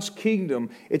God's kingdom,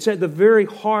 it's at the very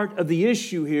heart of the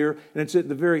issue here, and it's at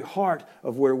the very heart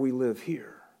of where we live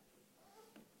here.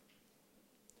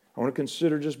 I want to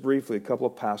consider just briefly a couple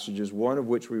of passages, one of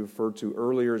which we referred to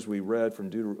earlier as we read from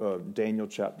Daniel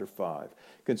chapter 5.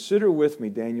 Consider with me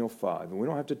Daniel 5, and we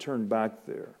don't have to turn back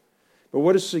there. But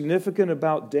what is significant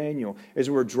about Daniel is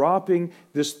we're dropping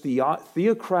this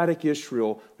theocratic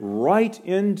Israel right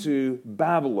into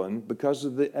Babylon because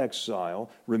of the exile,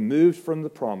 removed from the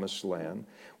promised land.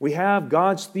 We have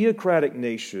God's theocratic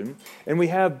nation, and we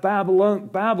have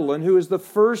Babylon, who is the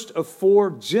first of four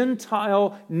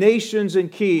Gentile nations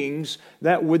and kings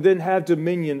that would then have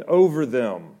dominion over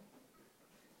them.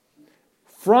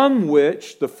 From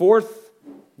which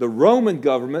the Roman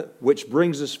government, which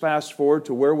brings us fast forward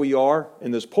to where we are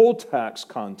in this poll tax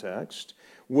context,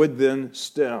 would then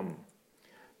stem.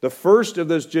 The first of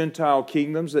those Gentile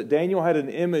kingdoms that Daniel had an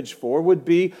image for would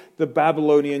be the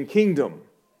Babylonian kingdom.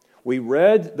 We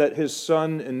read that his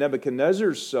son and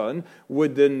Nebuchadnezzar's son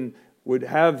would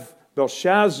have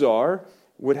Belshazzar,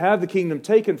 would have the kingdom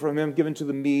taken from him, given to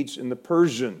the Medes and the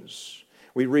Persians.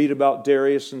 We read about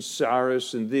Darius and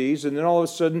Cyrus and these, and then all of a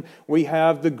sudden we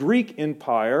have the Greek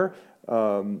Empire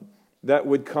that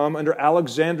would come under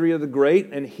Alexander the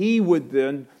Great, and he would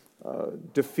then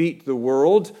defeat the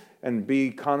world and be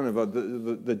kind of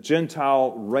the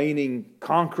Gentile reigning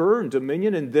conqueror and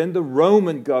dominion, and then the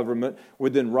Roman government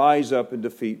would then rise up and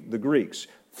defeat the Greeks.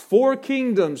 Four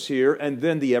kingdoms here, and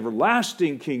then the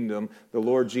everlasting kingdom, the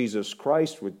Lord Jesus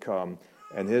Christ would come,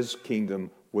 and His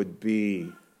kingdom would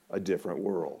be a different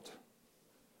world.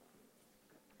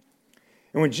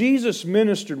 And when Jesus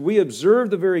ministered, we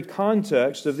observed the very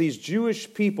context of these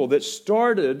Jewish people that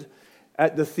started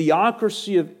at the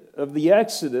theocracy of the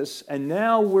Exodus, and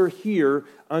now we're here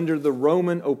under the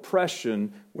Roman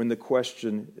oppression when the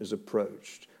question is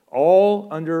approached. All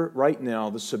under, right now,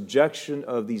 the subjection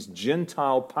of these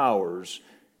Gentile powers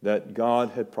that God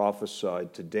had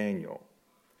prophesied to Daniel.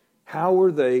 How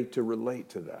were they to relate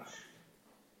to that?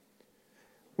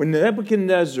 When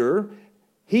Nebuchadnezzar,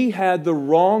 he had the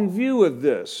wrong view of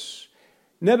this.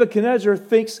 Nebuchadnezzar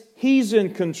thinks he's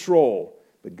in control.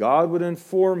 But God would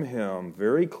inform him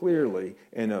very clearly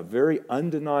in a very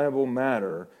undeniable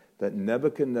manner that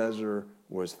Nebuchadnezzar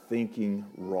was thinking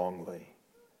wrongly.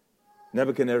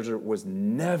 Nebuchadnezzar was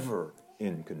never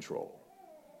in control.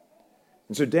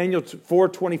 And so Daniel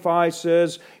 4:25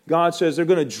 says, God says, they're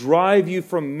going to drive you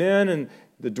from men, and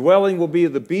the dwelling will be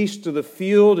of the beasts of the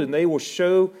field, and they will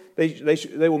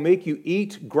make you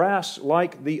eat grass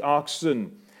like the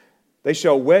oxen. They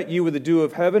shall wet you with the dew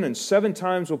of heaven, and 7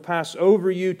 times will pass over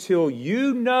you till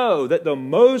you know that the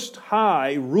Most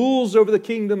High rules over the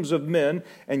kingdoms of men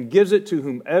and gives it to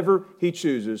whomever He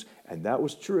chooses. And that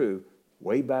was true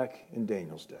way back in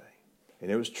Daniel's day.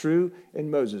 And it was true in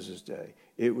Moses' day.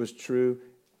 It was true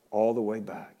all the way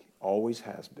back. Always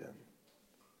has been.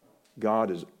 God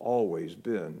has always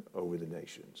been over the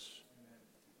nations.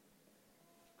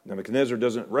 Nebuchadnezzar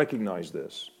doesn't recognize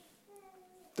this.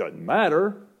 Doesn't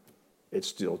matter. It's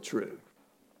still true.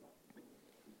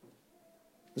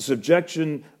 The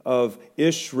subjection of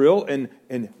Israel in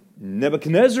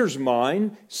Nebuchadnezzar's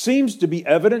mind seems to be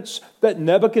evidence that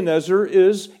Nebuchadnezzar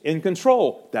is in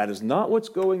control. That is not what's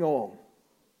going on.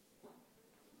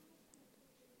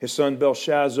 His son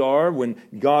Belshazzar, when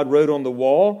God wrote on the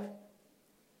wall,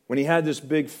 when he had this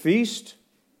big feast,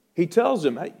 he tells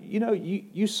him, hey,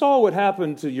 you saw what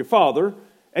happened to your father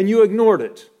and you ignored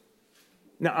it.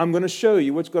 Now, I'm going to show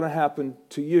you what's going to happen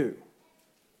to you.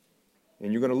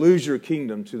 And you're going to lose your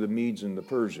kingdom to the Medes and the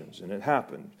Persians. And it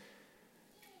happened.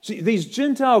 See, these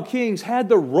Gentile kings had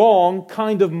the wrong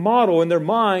kind of model in their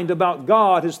mind about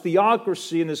God, His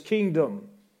theocracy, and His kingdom.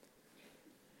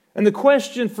 And the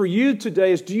question for you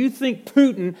today is, do you think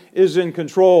Putin is in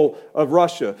control of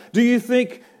Russia? Do you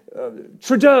think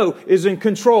Trudeau is in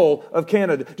control of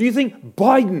Canada? Do you think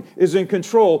Biden is in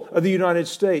control of the United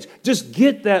States? Just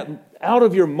get that out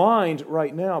of your mind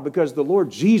right now, because the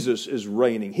Lord Jesus is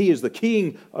reigning. He is the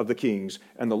King of the kings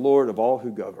and the Lord of all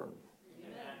who govern.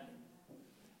 Amen.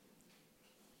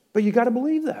 But you got to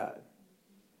believe that.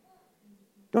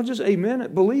 Don't just amen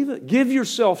it, believe it. Give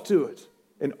yourself to it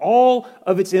and all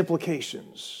of its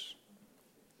implications.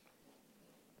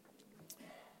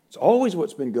 It's always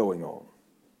what's been going on.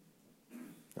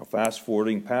 Now, fast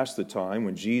forwarding past the time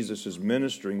when Jesus is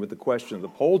ministering with the question of the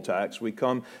poll tax, we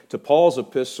come to Paul's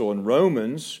epistle in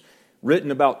Romans,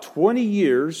 written about 20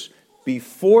 years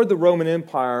before the Roman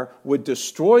Empire would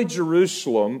destroy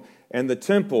Jerusalem and the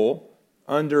temple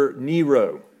under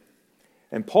Nero.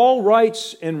 And Paul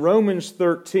writes in Romans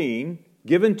 13,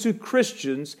 given to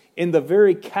Christians in the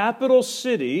very capital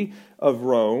city of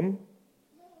Rome,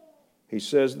 he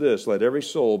says this: let every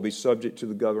soul be subject to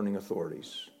the governing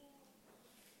authorities.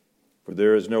 For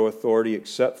there is no authority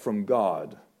except from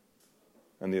God,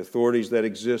 and the authorities that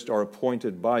exist are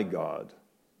appointed by God.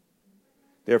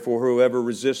 Therefore, whoever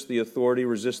resists the authority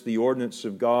resists the ordinance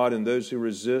of God, and those who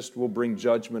resist will bring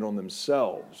judgment on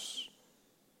themselves.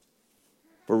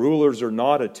 For rulers are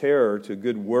not a terror to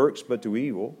good works, but to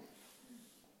evil.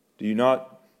 Do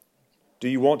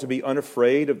you want to be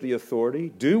unafraid of the authority?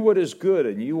 Do what is good,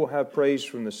 and you will have praise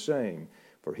from the same.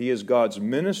 For he is God's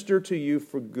minister to you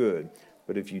for good.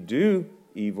 But if you do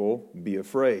evil, be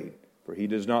afraid, for he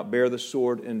does not bear the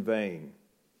sword in vain.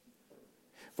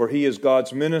 For he is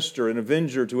God's minister and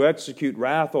avenger to execute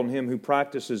wrath on him who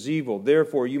practices evil.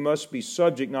 Therefore, you must be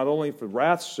subject not only for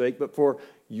wrath's sake, but for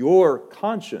your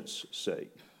conscience'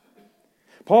 sake.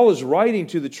 Paul is writing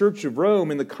to the Church of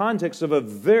Rome in the context of a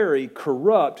very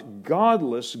corrupt,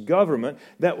 godless government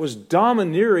that was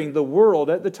domineering the world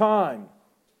at the time.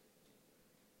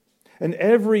 And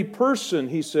every person,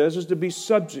 he says, is to be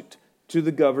subject to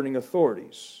the governing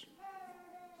authorities.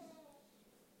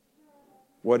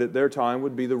 What at their time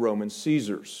would be the Roman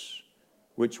Caesars,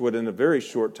 which would in a very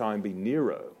short time be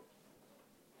Nero.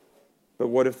 But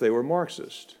what if they were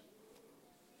Marxist?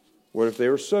 What if they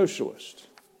were socialist?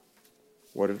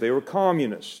 What if they were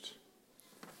communist?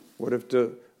 What if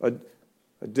a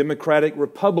democratic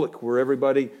republic where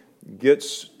everybody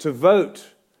gets to vote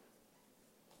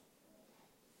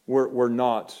were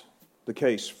not the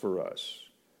case for us?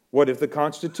 What if the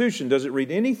Constitution doesn't read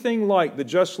anything like the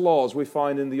just laws we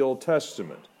find in the Old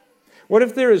Testament? What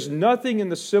if there is nothing in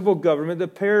the civil government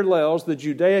that parallels the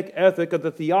Judaic ethic of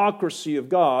the theocracy of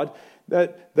God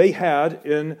that they had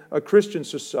in a Christian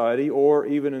society or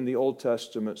even in the Old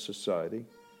Testament society?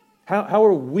 How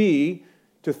are we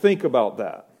to think about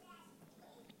that?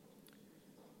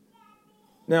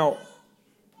 Now,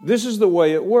 this is the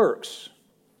way it works.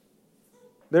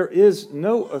 There is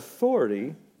no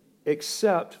authority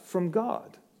except from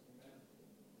God.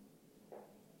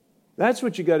 That's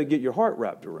what you got to get your heart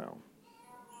wrapped around.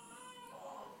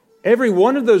 Every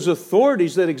one of those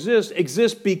authorities that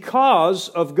exist because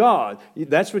of God.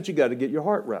 That's what you got to get your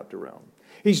heart wrapped around.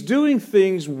 He's doing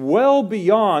things well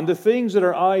beyond the things that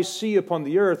our eyes see upon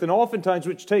the earth, and oftentimes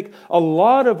which take a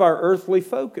lot of our earthly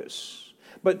focus.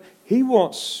 But he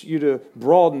wants you to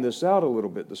broaden this out a little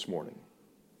bit this morning.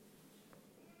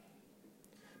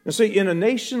 Now see, in a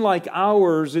nation like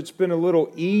ours, it's been a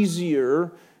little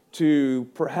easier to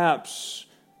perhaps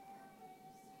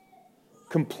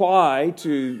comply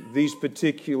to these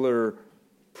particular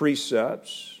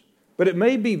precepts, but it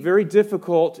may be very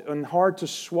difficult and hard to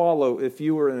swallow if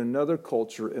you were in another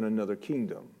culture, in another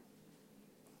kingdom.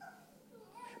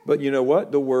 But you know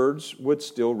what? The words would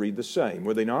still read the same,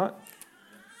 would they not?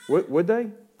 Would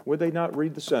they? Would they not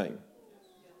read the same?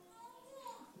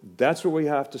 That's what we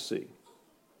have to see.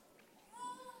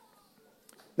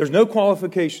 There's no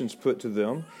qualifications put to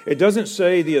them. It doesn't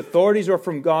say the authorities are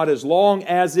from God as long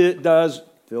as it does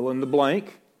fill in the blank.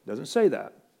 It doesn't say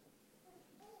that.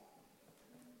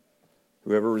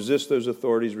 Whoever resists those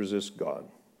authorities resists God.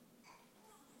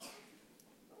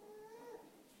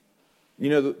 You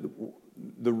know,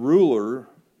 the ruler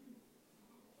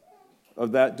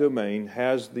of that domain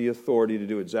has the authority to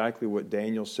do exactly what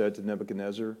Daniel said to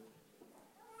Nebuchadnezzar.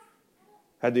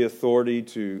 Had the authority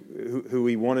to, who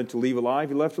he wanted to leave alive,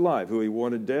 he left alive. Who he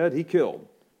wanted dead, he killed.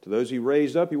 To those he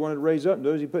raised up, he wanted to raise up. And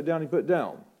those he put down, he put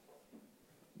down.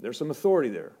 There's some authority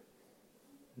there.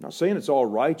 I'm not saying it's all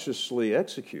righteously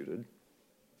executed,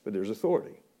 but there's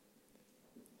authority.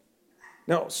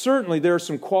 Now, certainly there are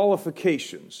some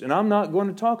qualifications, and I'm not going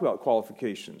to talk about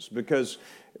qualifications because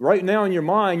right now in your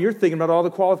mind you're thinking about all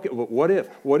the qualifications. What if?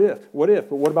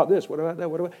 But what about this? What about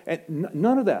that? And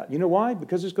none of that. You know why?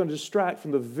 Because it's going to distract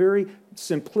from the very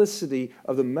simplicity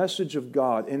of the message of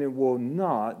God, and it will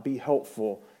not be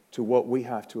helpful to what we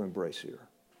have to embrace here.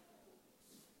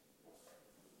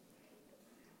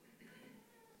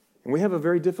 And we have a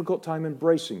very difficult time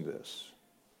embracing this.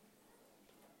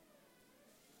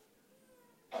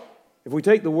 If we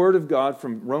take the Word of God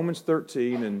from Romans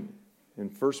 13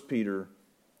 and 1 Peter,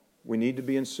 we need to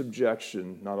be in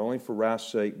subjection, not only for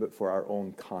wrath's sake, but for our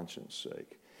own conscience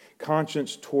sake.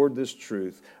 Conscience toward this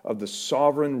truth of the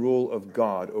sovereign rule of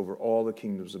God over all the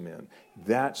kingdoms of men.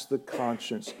 That's the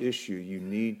conscience issue you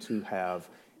need to have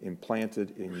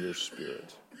implanted in your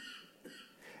spirit.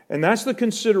 And that's the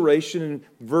consideration in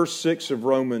verse 6 of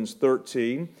Romans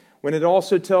 13, when it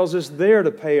also tells us there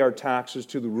to pay our taxes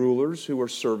to the rulers who are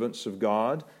servants of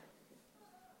God.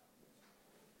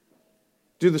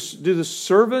 Do the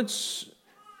servants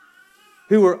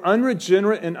who are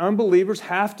unregenerate and unbelievers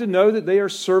have to know that they are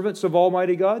servants of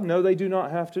Almighty God? No, they do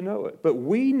not have to know it. But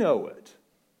we know it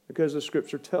because the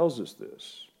Scripture tells us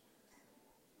this.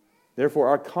 Therefore,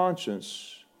 our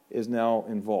conscience is now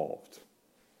involved.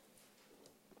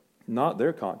 Not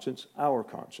their conscience, our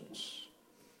conscience.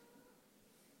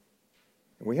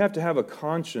 We have to have a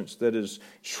conscience that is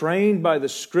trained by the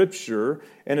Scripture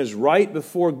and is right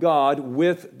before God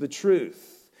with the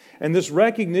truth. And this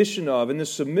recognition of and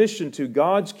this submission to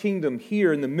God's kingdom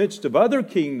here in the midst of other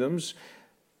kingdoms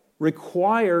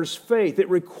requires faith. It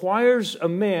requires a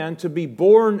man to be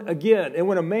born again. And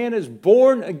when a man is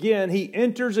born again, he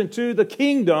enters into the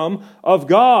kingdom of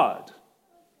God.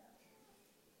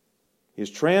 He's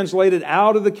translated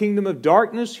out of the kingdom of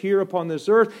darkness here upon this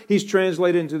earth. He's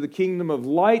translated into the kingdom of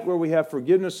light where we have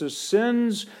forgiveness of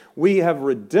sins. We have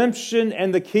redemption,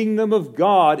 and the kingdom of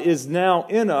God is now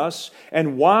in us.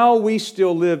 And while we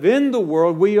still live in the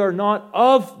world, we are not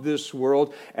of this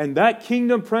world. And that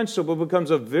kingdom principle becomes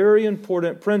a very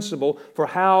important principle for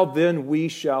how then we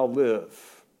shall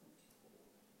live.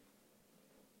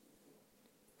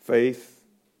 Faith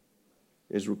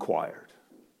is required.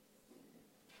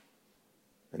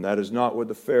 And that is not what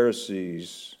the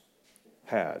Pharisees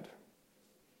had.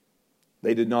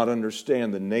 They did not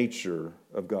understand the nature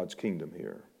of God's kingdom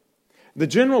here. The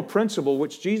general principle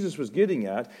which Jesus was getting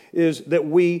at is that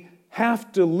we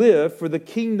have to live for the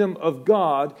kingdom of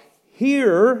God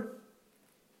here,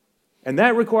 and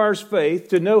that requires faith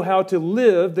to know how to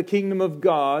live the kingdom of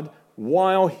God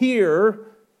while here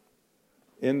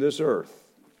in this earth.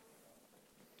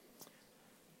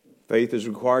 Faith is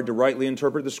required to rightly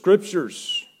interpret the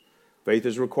Scriptures. Faith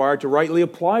is required to rightly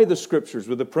apply the Scriptures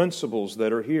with the principles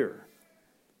that are here.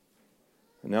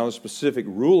 And now the specific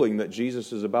ruling that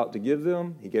Jesus is about to give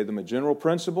them, He gave them a general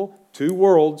principle, 2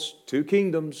 worlds, 2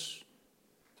 kingdoms.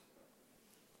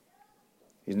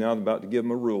 He's now about to give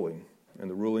them a ruling, and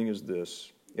the ruling is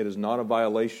this: it is not a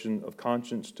violation of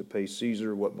conscience to pay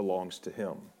Caesar what belongs to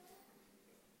him.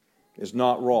 It's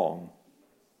not wrong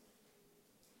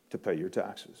to pay your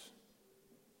taxes.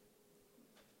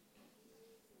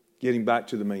 Getting back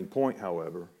to the main point,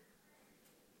 however,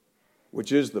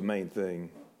 which is the main thing,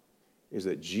 is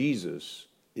that Jesus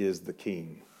is the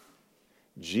King.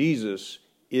 Jesus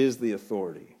is the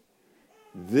authority.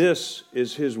 This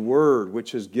is His Word,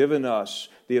 which has given us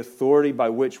the authority by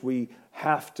which we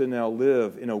have to now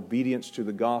live in obedience to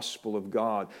the gospel of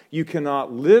God. You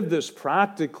cannot live this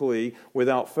practically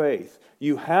without faith.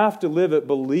 You have to live it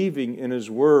believing in His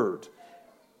Word.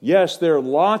 Yes, there are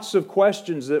lots of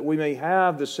questions that we may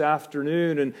have this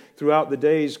afternoon and throughout the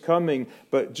days coming,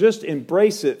 but just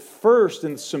embrace it first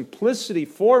in the simplicity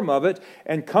form of it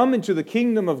and come into the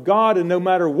kingdom of God, and no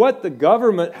matter what the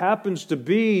government happens to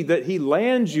be that He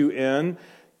lands you in,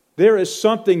 there is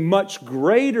something much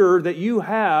greater that you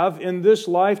have in this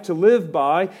life to live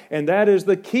by, and that is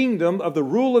the kingdom of the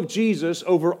rule of Jesus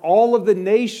over all of the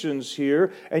nations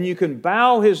here. And you can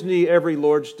bow His knee every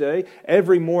Lord's Day,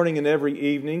 every morning and every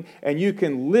evening, and you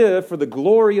can live for the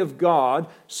glory of God,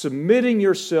 submitting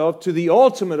yourself to the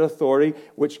ultimate authority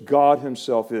which God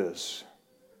Himself is.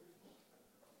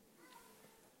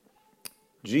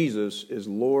 Jesus is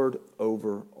Lord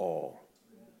over all.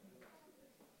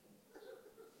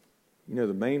 You know,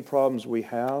 the main problems we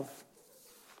have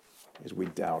is we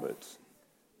doubt it.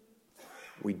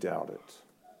 We doubt it.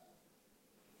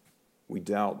 We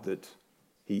doubt that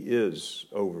He is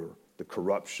over the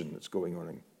corruption that's going on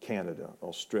in Canada,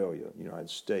 Australia, United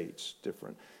States,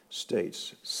 different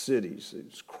states, cities.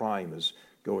 Crime is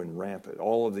going rampant.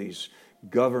 All of these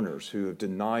governors who have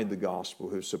denied the gospel,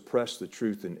 who have suppressed the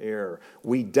truth in error.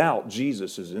 We doubt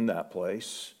Jesus is in that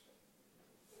place.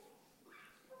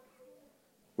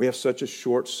 We have such a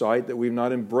short sight that we've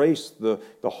not embraced the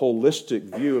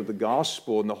holistic view of the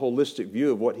gospel and the holistic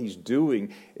view of what He's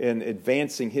doing in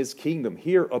advancing His kingdom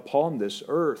here upon this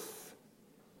earth.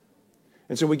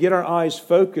 And so we get our eyes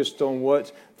focused on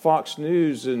what Fox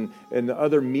News and the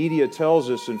other media tells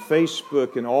us, and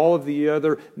Facebook and all of the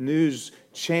other news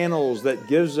channels that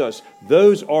gives us.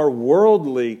 Those are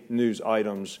worldly news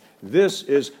items. This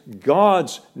is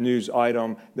God's news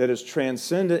item that is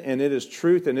transcendent, and it is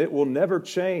truth, and it will never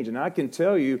change. And I can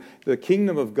tell you, the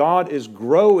kingdom of God is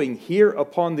growing here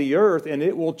upon the earth, and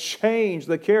it will change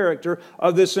the character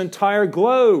of this entire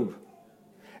globe.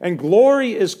 And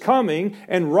glory is coming,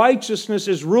 and righteousness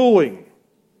is ruling.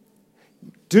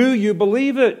 Do you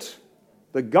believe it?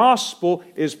 The gospel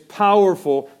is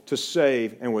powerful to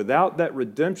save, and without that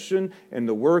redemption and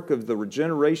the work of the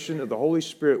regeneration of the Holy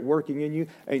Spirit working in you,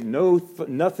 ain't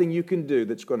nothing you can do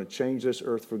that's going to change this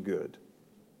earth for good.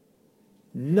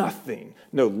 Nothing.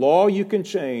 No law you can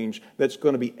change that's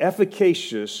going to be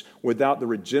efficacious without the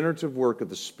regenerative work of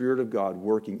the Spirit of God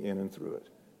working in and through it.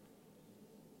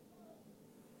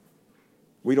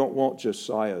 We don't want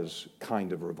Josiah's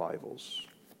kind of revivals.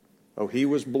 Oh, he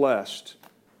was blessed,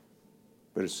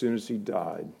 but as soon as he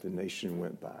died, the nation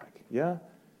went back. Yeah?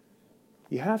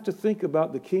 You have to think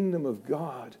about the kingdom of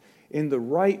God in the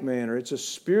right manner. It's a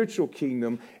spiritual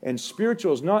kingdom, and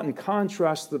spiritual is not in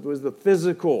contrast with the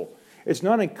physical. It's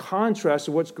not in contrast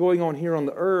to what's going on here on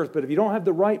the earth, but if you don't have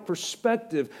the right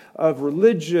perspective of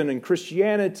religion and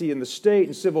Christianity and the state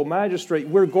and civil magistrate,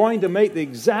 we're going to make the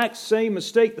exact same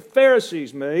mistake the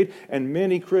Pharisees made, and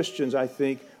many Christians, I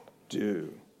think,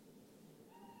 do.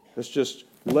 Let's just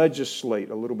legislate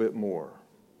a little bit more.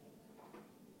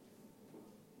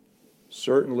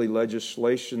 Certainly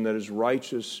legislation that is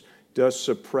righteous does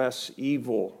suppress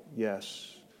evil,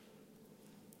 yes.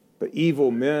 But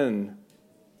evil men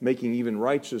making even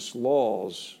righteous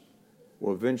laws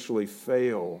will eventually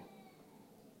fail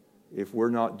if we're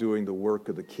not doing the work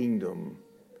of the kingdom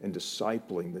and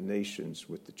discipling the nations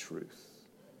with the truth.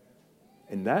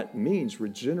 And that means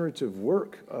regenerative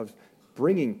work of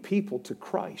bringing people to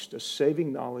Christ, a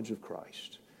saving knowledge of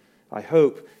Christ. I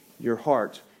hope your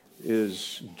heart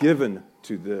is given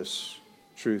to this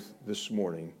truth this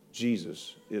morning.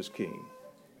 Jesus is King.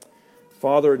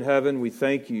 Father in heaven, we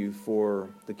thank you for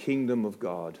the kingdom of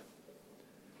God.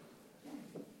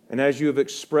 And as you have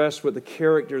expressed what the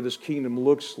character of this kingdom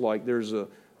looks like, there's a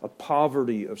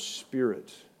poverty of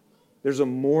spirit. There's a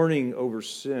mourning over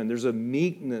sin. There's a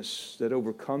meekness that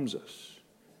overcomes us.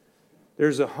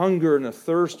 There's a hunger and a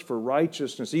thirst for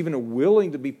righteousness, even a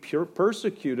willing to be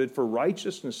persecuted for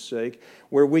righteousness' sake,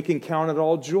 where we can count it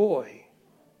all joy.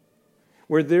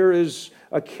 Where there is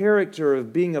a character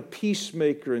of being a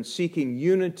peacemaker and seeking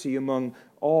unity among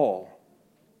all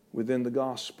within the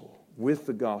gospel, with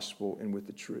the gospel and with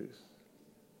the truth.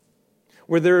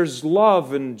 Where there's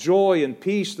love and joy and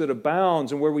peace that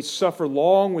abounds, and where we suffer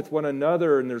long with one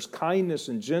another, and there's kindness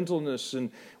and gentleness,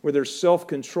 and where there's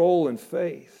self-control and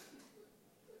faith.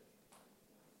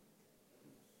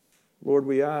 Lord,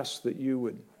 we ask that you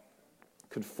would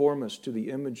conform us to the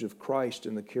image of Christ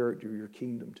and the character of your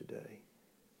kingdom today.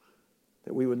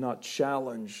 That we would not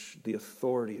challenge the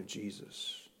authority of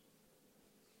Jesus.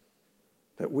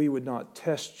 That we would not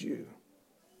test you,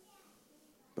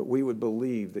 but we would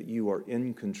believe that you are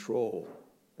in control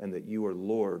and that you are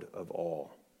Lord of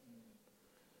all.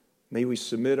 May we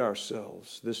submit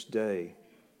ourselves this day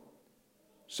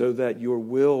so that your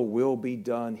will be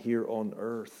done here on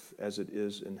earth as it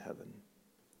is in heaven.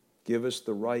 Give us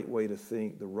the right way to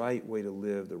think, the right way to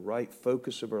live, the right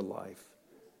focus of our life.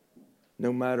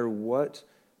 No matter what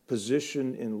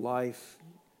position in life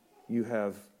you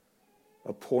have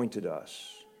appointed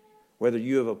us, whether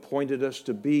you have appointed us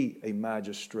to be a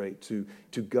magistrate, to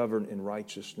govern in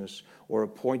righteousness, or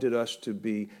appointed us to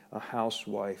be a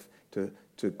housewife,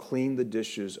 to clean the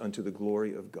dishes unto the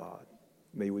glory of God.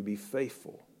 May we be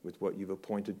faithful with what you've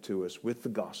appointed to us with the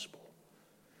gospel.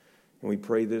 And we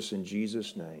pray this in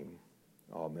Jesus' name.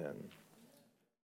 Amen.